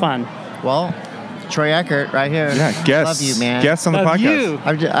 Awesome. So fun. Well, Troy Eckert, right here. Yeah, guests. Love you, man. Guests on the Love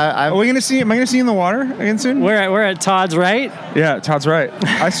podcast. you. Are we gonna see? Am I gonna see you in the water again soon? We're at Todd's right. Yeah, Todd's right.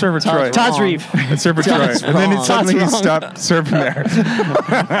 I serve at Troy. Todd's Reef. I serve at Troy, Todd's and then wrong. suddenly he Todd's wrong. stopped serving there.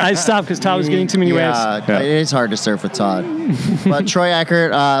 I stopped because Todd was getting too many waves. Yeah. It is hard to surf with Todd. But Troy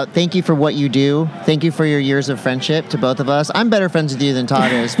Eckert, thank you for what you do. Thank you for your years of friendship to both of us. I'm better friends with you than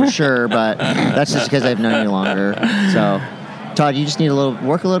Todd is, for sure, but that's just because I've known you longer. So, Todd, you just need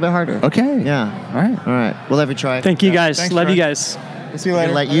work a little bit harder. Okay. Yeah. All right. All right. We'll love you, Troy. Thank you guys. Thanks, Love Troy. you guys. We'll see you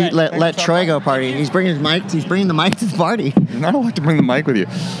later. Let Troy go party. He's bringing his mic. He's bringing the mic to the party. I don't like to bring the mic with you.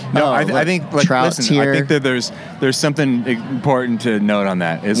 No, Oh, I think. Like, Trout's listen, here. I think that there's something important to note on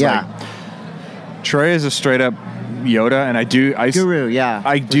that. It's like Troy is a straight up Yoda, and I Guru. Yeah.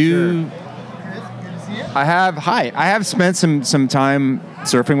 I do. sure. I have spent some time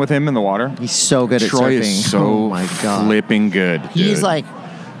surfing with him in the water. He's so good at Troy surfing. is so oh my God. flipping good. He's dude. like,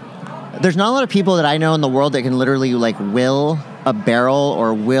 there's not a lot of people that I know in the world that can literally like will a barrel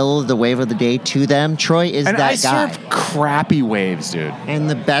or will the wave of the day to them. Troy is and that I guy. surf crappy waves, dude. And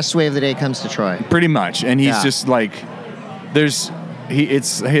the best wave of the day comes to Troy. Pretty much, and he's Yeah. just like, his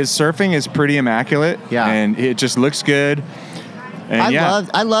surfing is pretty immaculate. Yeah. And it just looks good. And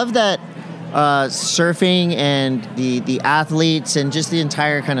I love that surfing and the athletes and just the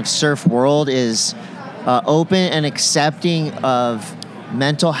entire kind of surf world is open and accepting of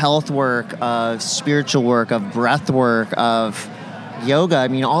mental health work, of spiritual work, of breath work, of yoga. I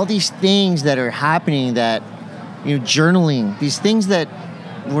mean, all these things that are happening that, journaling, these things that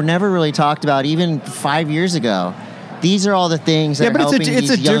were never really talked about even 5 years ago. These are all the things that are helping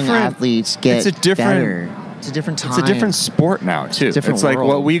these young athletes get better. It's a different time. It's a different sport now, too. It's like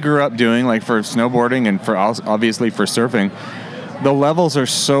what we grew up doing, like for snowboarding and for obviously for surfing. The levels are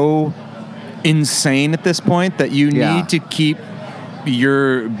so insane at this point that you need to keep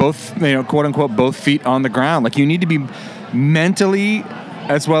your both, quote unquote, both feet on the ground. Like you need to be mentally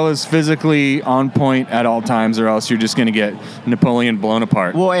as well as physically on point at all times, or else you're just going to get Napoleon blown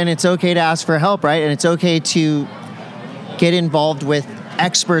apart. Well, and it's okay to ask for help, right? And it's okay to get involved with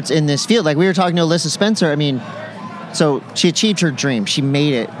experts in this field. Like we were talking to Alyssa Spencer. I mean, so she achieved her dream. She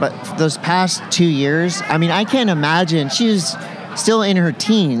made it. But those past 2 years, I mean, I can't imagine. She was still in her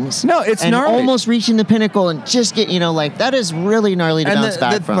teens. No, it's and gnarly. almost reaching the pinnacle and just get, like that is really gnarly to bounce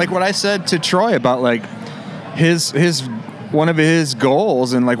back from. Like what I said to Troy about like his one of his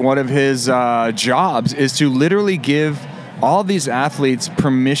goals and like one of his jobs is to literally give all these athletes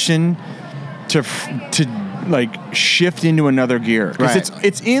permission to like shift into another gear, because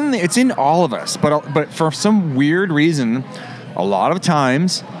it's in all of us, but for some weird reason, a lot of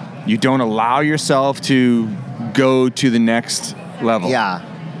times you don't allow yourself to go to the next level. Yeah.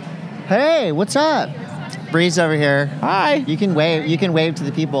 Hey, what's up? Bree's over here. Hi. You can wave to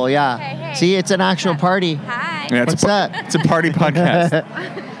the people. Yeah. Hey. See, it's an actual party. Hi. Yeah, What's up? It's a party podcast.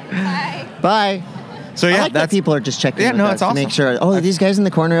 Hi. Bye. So I yeah, like that people are just checking with no, us it's to awesome. make sure. Oh, are these guys in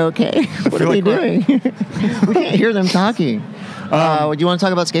the corner okay? What are they feel like doing? We can't hear them talking. Do you want to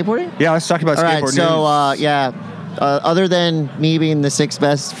talk about skateboarding? Yeah, let's talk about All right. skateboard So other than me being the sixth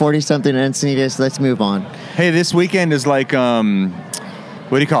best 40-something Encinitas, let's move on. Hey, this weekend is like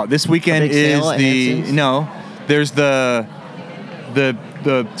what do you call it? This weekend big is sale at the Hansen's? There's the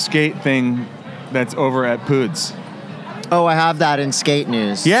skate thing that's over at Poods. Oh, I have that in skate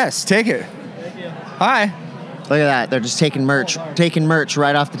news. Yes, take it. Hi. Look at that. They're just taking merch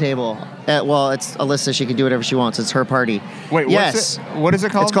right off the table. Well, it's Alyssa. She can do whatever she wants. It's her party. Wait, yes. What is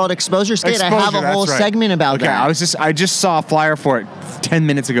it called? It's called Exposure Skate. I have Exposure, a whole that's right. segment about that. Okay, I just saw a flyer for it 10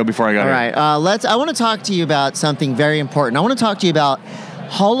 minutes ago before I got All here. right. I want to talk to you about something very important. I want to talk to you about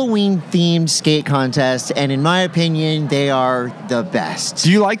Halloween-themed skate contests, and in my opinion, they are the best.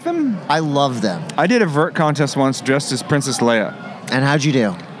 Do you like them? I love them. I did a vert contest once dressed as Princess Leia. And how'd you do?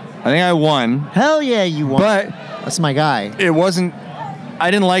 I think I won. Hell yeah, you won. But that's my guy. it wasn't. I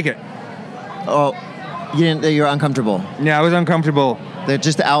didn't like it. Oh, you're uncomfortable. Yeah, I was uncomfortable.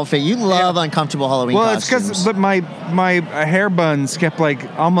 Just the outfit. You love uncomfortable Halloween costumes. Well, it's because but my hair buns kept like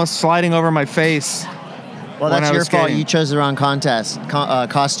almost sliding over my face. Well, when that's I your was fault. skating. You chose the wrong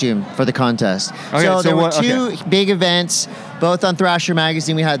costume for the contest. Okay, so there were what- two big events, both on Thrasher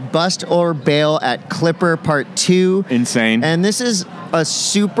Magazine. We had Bust or Bail at Clipper Part 2. Insane. And this is a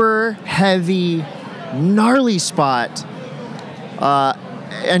super heavy, gnarly spot.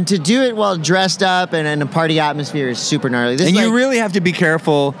 And to do it while dressed up and in a party atmosphere is super gnarly. This And is you like- really have to be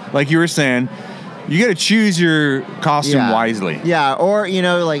careful, like you were saying. You got to choose your costume wisely. Yeah, or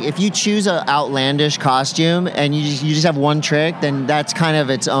like if you choose an outlandish costume and you just have one trick, then that's kind of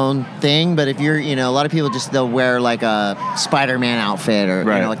its own thing. But if you're, a lot of people they'll wear like a Spider-Man outfit or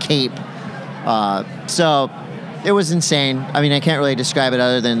a cape. So it was insane. I mean, I can't really describe it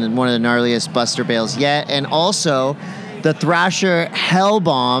other than one of the gnarliest Buster Bails yet. And also the Thrasher Hell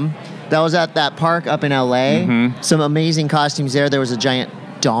Bomb that was at that park up in LA. Mm-hmm. Some amazing costumes there. There was a giant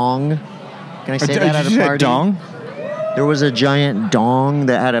dong. Can I say that at a party? Dong? There was a giant dong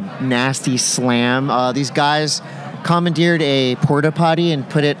that had a nasty slam. These guys commandeered a porta potty and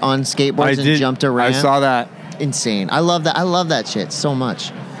put it on skateboards and jumped around. I saw that. Insane. I love that. I love that shit so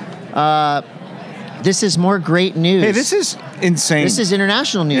much. This is more great news. Hey, this is insane. This is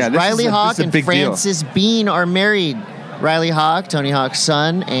international news. Yeah, this Riley is a Hawk and big deal. Francis Bean are married. Riley Hawk, Tony Hawk's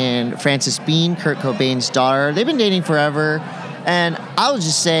son, and Francis Bean, Kurt Cobain's daughter. They've been dating forever. And I'll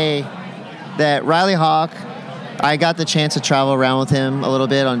just say that Riley Hawk, I got the chance to travel around with him a little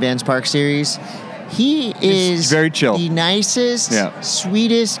bit on Vans Park Series. He's very chill. The nicest,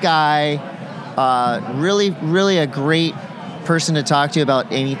 sweetest guy. Really, really a great person to talk to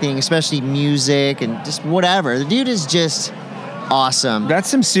about anything, especially music and just whatever. The dude is just awesome. That's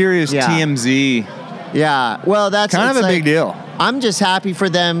some serious TMZ. Yeah, well, that's kind of a big deal. I'm just happy for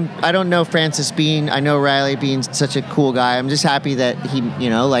them. I don't know Francis Bean. I know Riley Bean's such a cool guy. I'm just happy that he,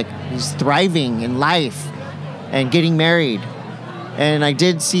 he's thriving in life and getting married. And I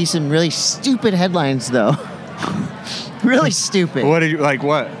did see some really stupid headlines, though. Really stupid. What did you, like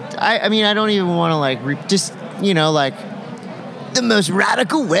what? I mean, I don't even want to, the most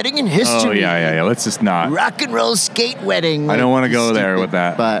radical wedding in history. Oh, yeah. Let's just not. Rock and roll skate wedding. I don't want to go there with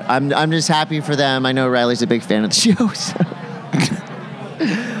that. But I'm just happy for them. I know Riley's a big fan of the show. So.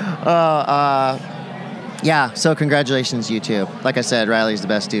 Yeah, so congratulations, you two. Like I said, Riley's the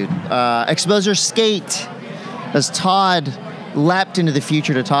best dude. Exposure Skate, as Todd leapt into the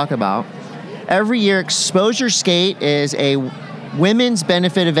future to talk about. Every year, Exposure Skate is a women's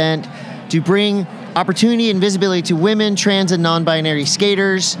benefit event to bring opportunity and visibility to women, trans, and non-binary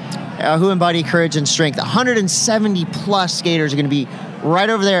skaters who embody courage and strength. 170 plus skaters are going to be right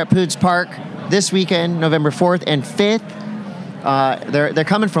over there at Poods Park this weekend, November 4th and 5th. They're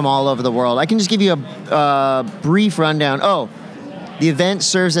coming from all over the world. I can just give you a brief rundown. The event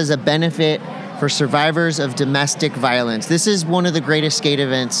serves as a benefit for survivors of domestic violence. This is one of the greatest skate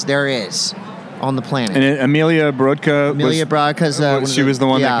events there is on the planet. And Amelia Brodka. She was the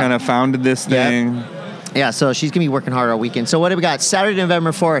one that kind of founded this thing. Yeah, so she's going to be working hard all weekend. So what do we got? Saturday,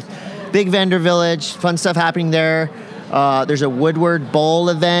 November 4th, Big Vendor Village, fun stuff happening there. There's a Woodward Bowl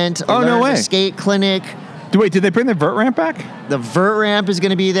event. Oh, no way. A skate clinic. Wait, did they bring the vert ramp back? The vert ramp is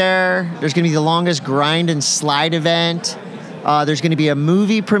going to be there. There's going to be the longest grind and slide event. There's going to be a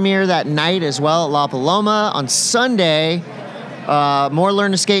movie premiere that night as well at La Paloma. On Sunday, more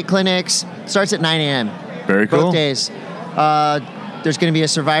Learn to Skate clinics. Starts at 9 a.m. Very cool. Both days. There's going to be a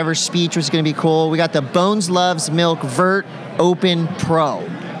survivor speech, which is going to be cool. We got the Bones Loves Milk Vert Open Pro.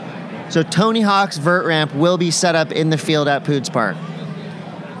 So Tony Hawk's vert ramp will be set up in the field at Poods Park.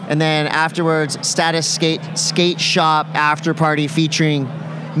 And then afterwards, Status Skate Shop after party featuring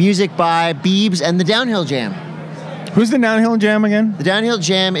music by Biebs and the Downhill Jam. Who's the Downhill Jam again? The Downhill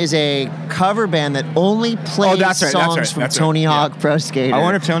Jam is a cover band that only plays songs from Tony Hawk Pro Skater. I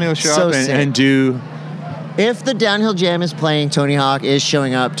wonder if Tony will show up and do... If the Downhill Jam is playing, Tony Hawk is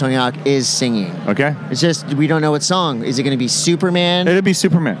showing up, Tony Hawk is singing. Okay. It's just, we don't know what song. Is it going to be Superman? It'll be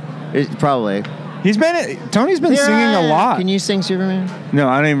Superman. Probably. Tony's been singing a lot. Can you sing Superman? No,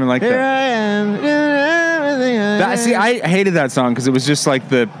 I don't even like Here that. I am. See, I hated that song because it was just like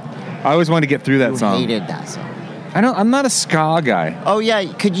the I always wanted to get through that You song. hated that song. I'm not a ska guy. Oh yeah,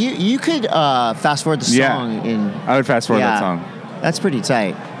 could you could fast forward the song in? I would fast forward that song. That's pretty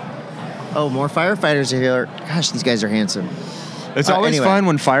tight. Oh, more firefighters are here. Gosh, these guys are handsome. It's always anyway. fun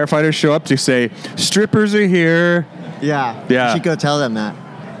when firefighters show up to say, strippers are here. Yeah. Yeah. You should go tell them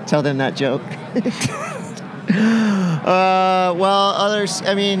that. Tell them that joke.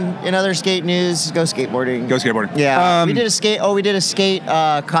 In other skate news, go skateboarding. Go skateboarding. Yeah. We did a skate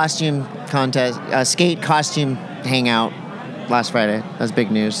costume contest, skate costume hangout last Friday. That was big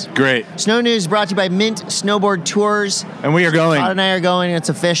news. Great. Snow news brought to you by Mint Snowboard Tours. And we are going. Todd and I are going. It's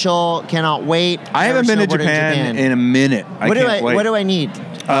official. Cannot wait. I haven't been to Never snowboarded Japan in a minute. What do I need?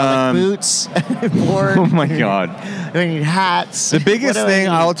 Like boots, board. Oh my God. I need hats. The biggest What do I thing, need?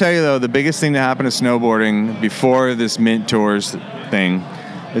 I'll tell you though, the biggest thing that happened to snowboarding before this Mint Tours thing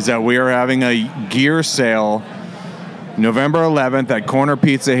is that we are having a gear sale November 11th at Corner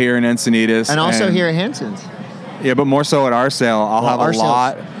Pizza here in Encinitas. And also here at Hansen's. Yeah, but more so at our sale. I'll have our a sale's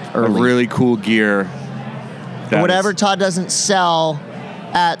lot of early. really cool gear. Whatever Todd doesn't sell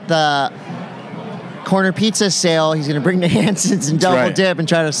at the Corner Pizza sale, he's going to bring to Hansen's and double right. dip and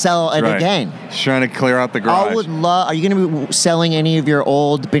try to sell it again. Just trying to clear out the garage. I would love. Are you going to be selling any of your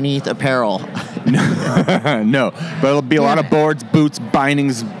old Beneath apparel? No, but it'll be a lot of boards, boots,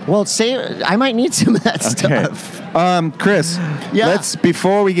 bindings. Well, I might need some of that stuff. Chris, Yeah. let's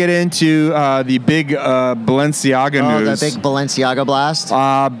before we get into the big Balenciaga news. The big Balenciaga blast.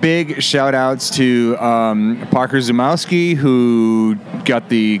 Big shout outs to Parker Zumowski, who got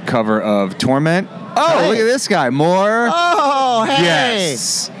the cover of Torment. Oh, Hey. look at this guy. More. Oh, hey.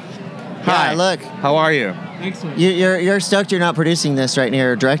 Yes. Hi. Yeah, look. How are you? You're stoked you're not producing this right now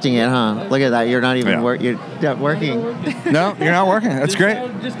or directing it, huh? Look at that. You're not even you're not working. No, you're not working. That's great.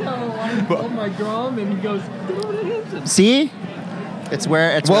 Just kind of hold my drum, and he goes, See? It's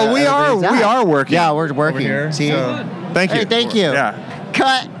where it's Well, where we everybody's at. are working. Yeah, we're working. Here, See? so, thank you. Hey, thank you. Yeah.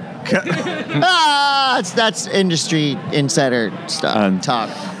 Cut. That's industry insider stuff. Talk.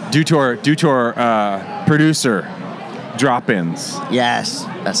 Due to our producer drop-ins. Yes,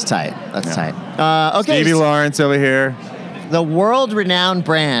 that's tight. That's tight. Okay. Stevie Lawrence over here. The world-renowned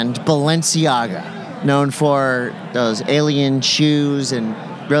brand Balenciaga, known for those alien shoes and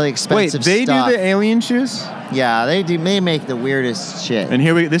really expensive Wait, they stuff. do the alien shoes? Yeah, they do. They make the weirdest shit. And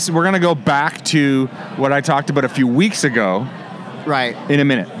here we're going to go back to what I talked about a few weeks ago. Right. In a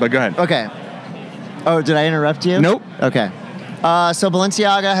minute, but go ahead. Okay. Oh, did I interrupt you? Nope. Okay. So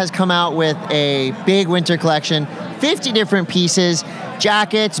Balenciaga has come out with a big winter collection, 50 different pieces,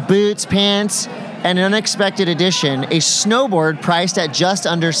 jackets, boots, pants, and an unexpected addition, a snowboard priced at just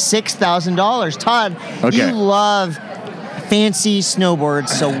under $6,000. Todd, Okay. you love fancy snowboards.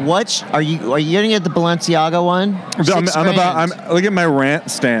 So what are you going to get the Balenciaga one? Look at my rant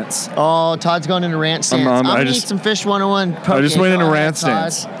stance. Oh, Todd's going into rant stance. I'm gonna need some Fish 101. I just went into rant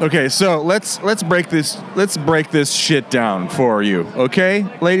Todd. stance. Okay, so let's break this shit down for you. Okay,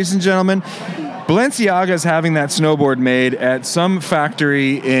 ladies and gentlemen, Balenciaga is having that snowboard made at some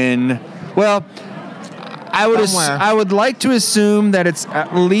factory in I would like to assume that it's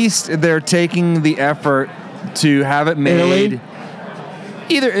at least they're taking the effort to have it made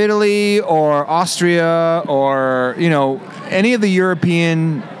either Italy or Austria or any of the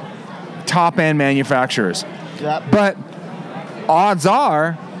European top end manufacturers. Yep. But odds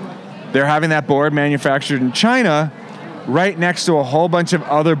are they're having that board manufactured in China right next to a whole bunch of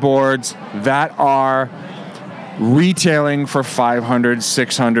other boards that are retailing for $500,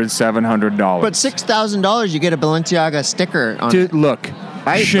 $600, $700. But $6,000, you get a Balenciaga sticker on Dude, look,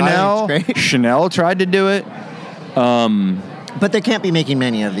 Chanel tried to do it. But they can't be making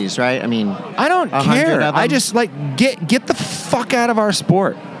many of these, right? I mean, I don't 100 care. of them? I just get the fuck out of our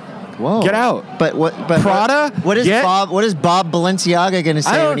sport. Whoa. Get out. But Prada? What is Bob Balenciaga going to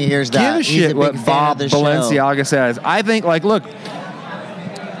say when he hears that? I don't give a He's shit a what big fan Bob of the show. Balenciaga says. I think look,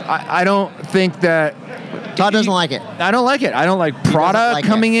 I don't think that Todd doesn't like it. I don't like it. I don't like Prada like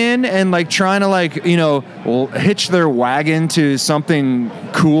coming in and trying to hitch their wagon to something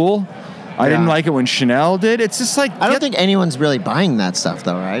cool. I didn't like it when Chanel did. It's just I don't think anyone's really buying that stuff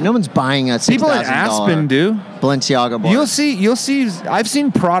though, right? No one's buying a $6,000 people in Aspen do. Balenciaga board. You'll see. I've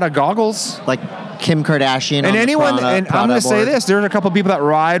seen Prada goggles. Like Kim Kardashian And on anyone, the Prada, and Prada I'm going to say board. this: there's a couple people that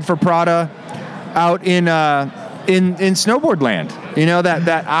ride for Prada out in snowboard land.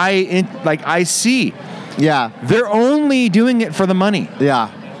 That I see. Yeah, They're only doing it for the money.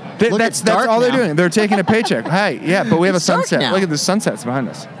 yeah. That's all they're doing. They're taking a paycheck. Hey, yeah, but we have It's a dark sunset. now. Look at the sunsets behind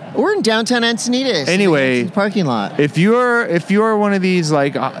us. We're in downtown Encinitas. Anyway, It's a parking lot. If you're one of these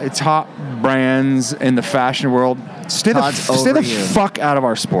top brands in the fashion world, Stay Todd's the over you. fuck out of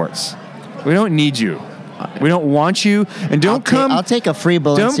our sports. We don't need you. We don't want you. And don't I'll take a free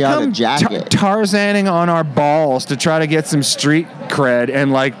don't Balenciaga come jacket. Tarzaning on our balls to try to get some street cred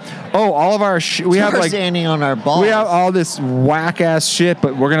and like, oh, all of our we have like Tarzaning on our balls. we have all this whack ass shit,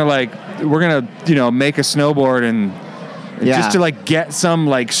 but we're gonna make a snowboard and just to like get some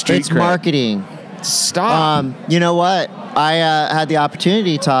like street It's cred. marketing. Stop. You know what? I had the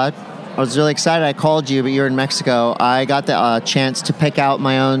opportunity, Todd. I was really excited. I called you, but you were in Mexico. I got the chance to pick out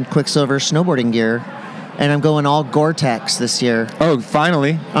my own Quicksilver snowboarding gear, and I'm going all Gore-Tex this year. Oh,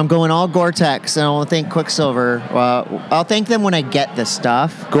 finally. I'm going all Gore-Tex, and I want to thank Quicksilver. I'll thank them when I get this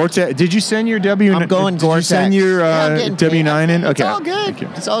stuff. Gore-Tex. Did you send your W? I'm going Did Gore-Tex. you send your I'm getting paid. W9 in? Okay. It's all good. Thank you.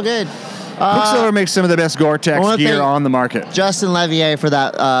 It's all good. Quicksilver makes some of the best I Gore-Tex wanna gear thank on the market. Justin Levier for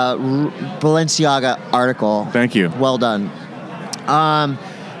that Balenciaga article. Thank you. Well done.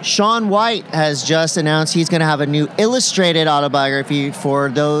 Shaun White has just announced he's going to have a new illustrated autobiography for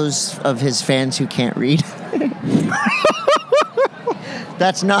those of his fans who can't read.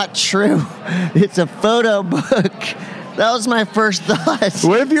 That's not true. It's a photo book. That was my first thought.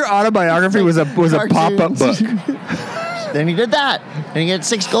 What if your autobiography was a pop-up book? Then he did that, and he got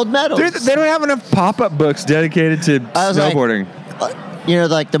 6 gold medals. Dude, they don't have enough pop-up books dedicated to snowboarding.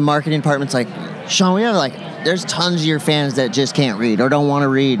 Like the marketing department's like, Sean, we have there's tons of your fans that just can't read or don't want to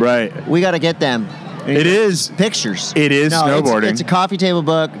read. Right. We got to get them. It is pictures. It is snowboarding. It's a coffee table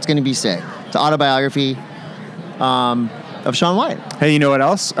book. It's going to be sick. It's an autobiography of Shaun White. Hey, you know what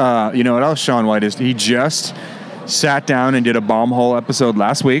else? Shaun White is? He just sat down and did a bomb hole episode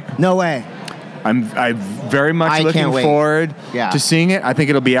last week. No way. I'm very much looking forward to seeing it. I think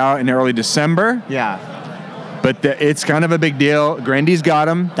it'll be out in early December. Yeah. But it's kind of a big deal. Grandy's got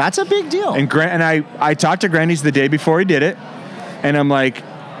him. That's a big deal. And I talked to Grandy's the day before he did it, and I'm like,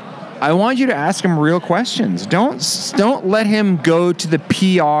 I want you to ask him real questions. Don't let him go to the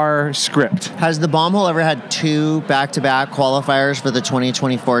PR script. Has the bomb hole ever had 2 back-to-back qualifiers for the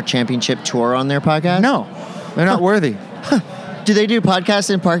 2024 Championship Tour on their podcast? No, they're not worthy. Do they do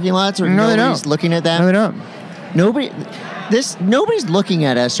podcasts in parking lots where nobody's looking at them? No, they don't. Nobody's looking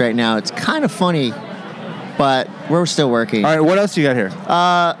at us right now. It's kind of funny, but we're still working. All right, what else you got here?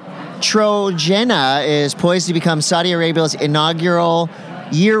 Trojena is poised to become Saudi Arabia's inaugural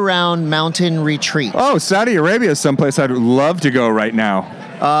year-round mountain retreat. Oh, Saudi Arabia is someplace I'd love to go right now.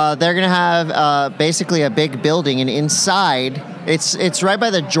 They're going to have basically a big building, and inside, it's right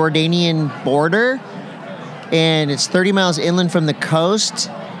by the Jordanian border, and it's 30 miles inland from the coast,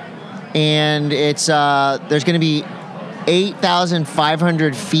 and it's there's going to be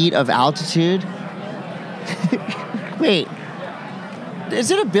 8,500 feet of altitude. Wait,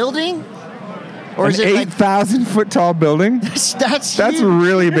 is it a building? Or is it 8,000 foot tall building? That's huge.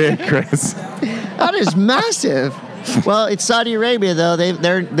 Really big, Chris. That is massive. Well, it's Saudi Arabia though.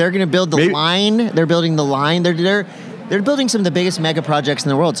 They're going to build the line. They're building the line. They're building some of the biggest mega projects in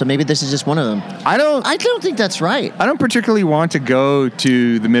the world. So maybe this is just one of them. I don't think that's right. I don't particularly want to go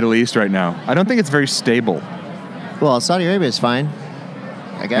to the Middle East right now. I don't think it's very stable. Well, Saudi Arabia is fine.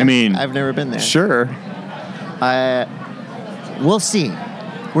 I guess. I mean, I've never been there. Sure. We'll see.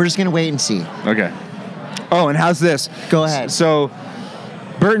 We're just going to wait and see. Okay. Oh, and how's this? Go ahead. So,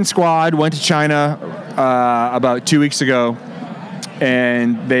 Burton Squad went to China about 2 weeks ago,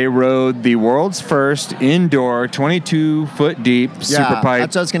 and they rode the world's first indoor 22-foot deep super pipe.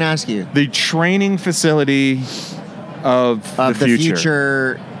 That's what I was going to ask you. The training facility of the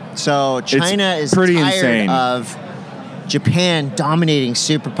future. So, China is pretty tired insane. of Japan dominating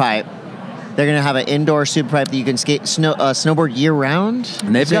super pipe. They're going to have an indoor super pipe that you can snowboard year round.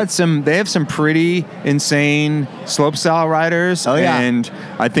 And they have some pretty insane slopestyle riders. Oh yeah. And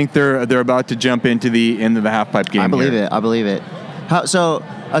I think they're about to jump into the half pipe game. I believe it. So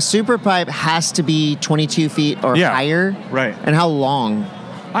a super pipe has to be 22 feet or higher. Right. And how long?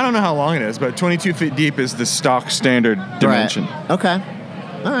 I don't know how long it is, but 22 feet deep is the stock standard dimension. Right. Okay.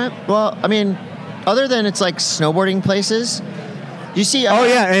 All right. Well, I mean, other than it's like snowboarding places. You see,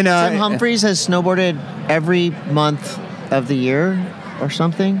 and Tim Humphries has snowboarded every month of the year or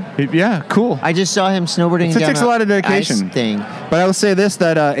something. Yeah, cool. I just saw him snowboarding. It takes a lot of dedication. Thing. But I will say this: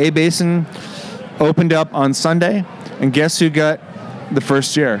 that A-Basin opened up on Sunday, and guess who got the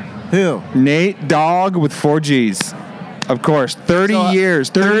first chair? Who? Nate Dogg with 4 Gs. Of course, 30 years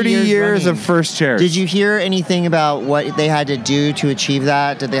of first chairs. Did you hear anything about what they had to do to achieve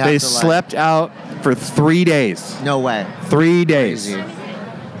that? Did they have to slept out for 3 days. No way. 3 days. Crazy.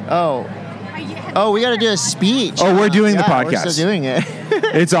 Oh, we got to do a speech. Oh, we're doing the podcast. We're still doing it.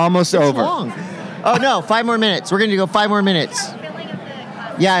 It's almost over. Long. Oh no, 5 more minutes. We're going to go 5 more minutes.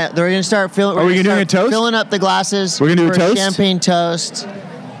 Yeah, they're gonna start filling. Are we gonna do a toast? Filling up the glasses. We're gonna do a for toast? Champagne toast.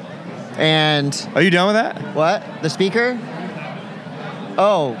 And Are you done with that? what? The speaker?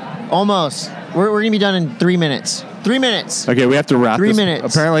 Oh, almost. We're gonna be done in 3 minutes. 3 minutes. Okay, we have to wrap 3 this. minutes.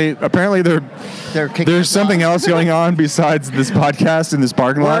 Apparently They're kicking there's us something off. else going on besides this podcast in this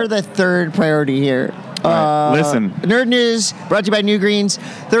parking lot. We're the third priority here. All right, listen. Nerd News, brought to you by New Greens.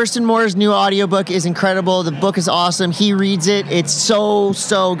 Thurston Moore's new audiobook is incredible. The book is awesome. He reads it. It's so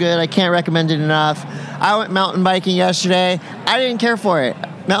good. I can't recommend it enough. I went mountain biking yesterday. I didn't care for it.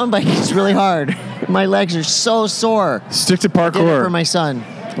 Mountain biking is really hard. My legs are so sore. Stick to Did it for parkour. my son.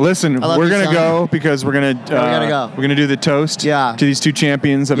 Listen, I love we're you, gonna son. go because we're gonna gotta go. We're gonna do the toast Yeah. to these two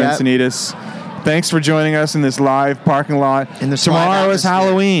champions of Yep. Encinitas. Thanks for joining us in this live parking lot. In this Tomorrow live is atmosphere.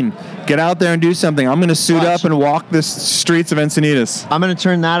 Halloween. Get out there and do something. I'm gonna suit Watch. up and walk the streets of Encinitas. I'm going to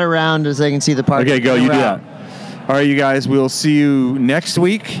turn that around as I can see the park. Okay, go. You do that. All right, you guys. We'll see you next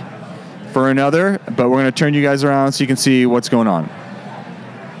week for another. But we're gonna turn you guys around so you can see what's going on.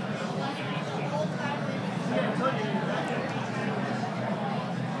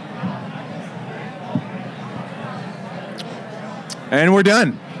 And we're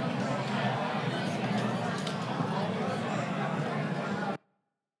done.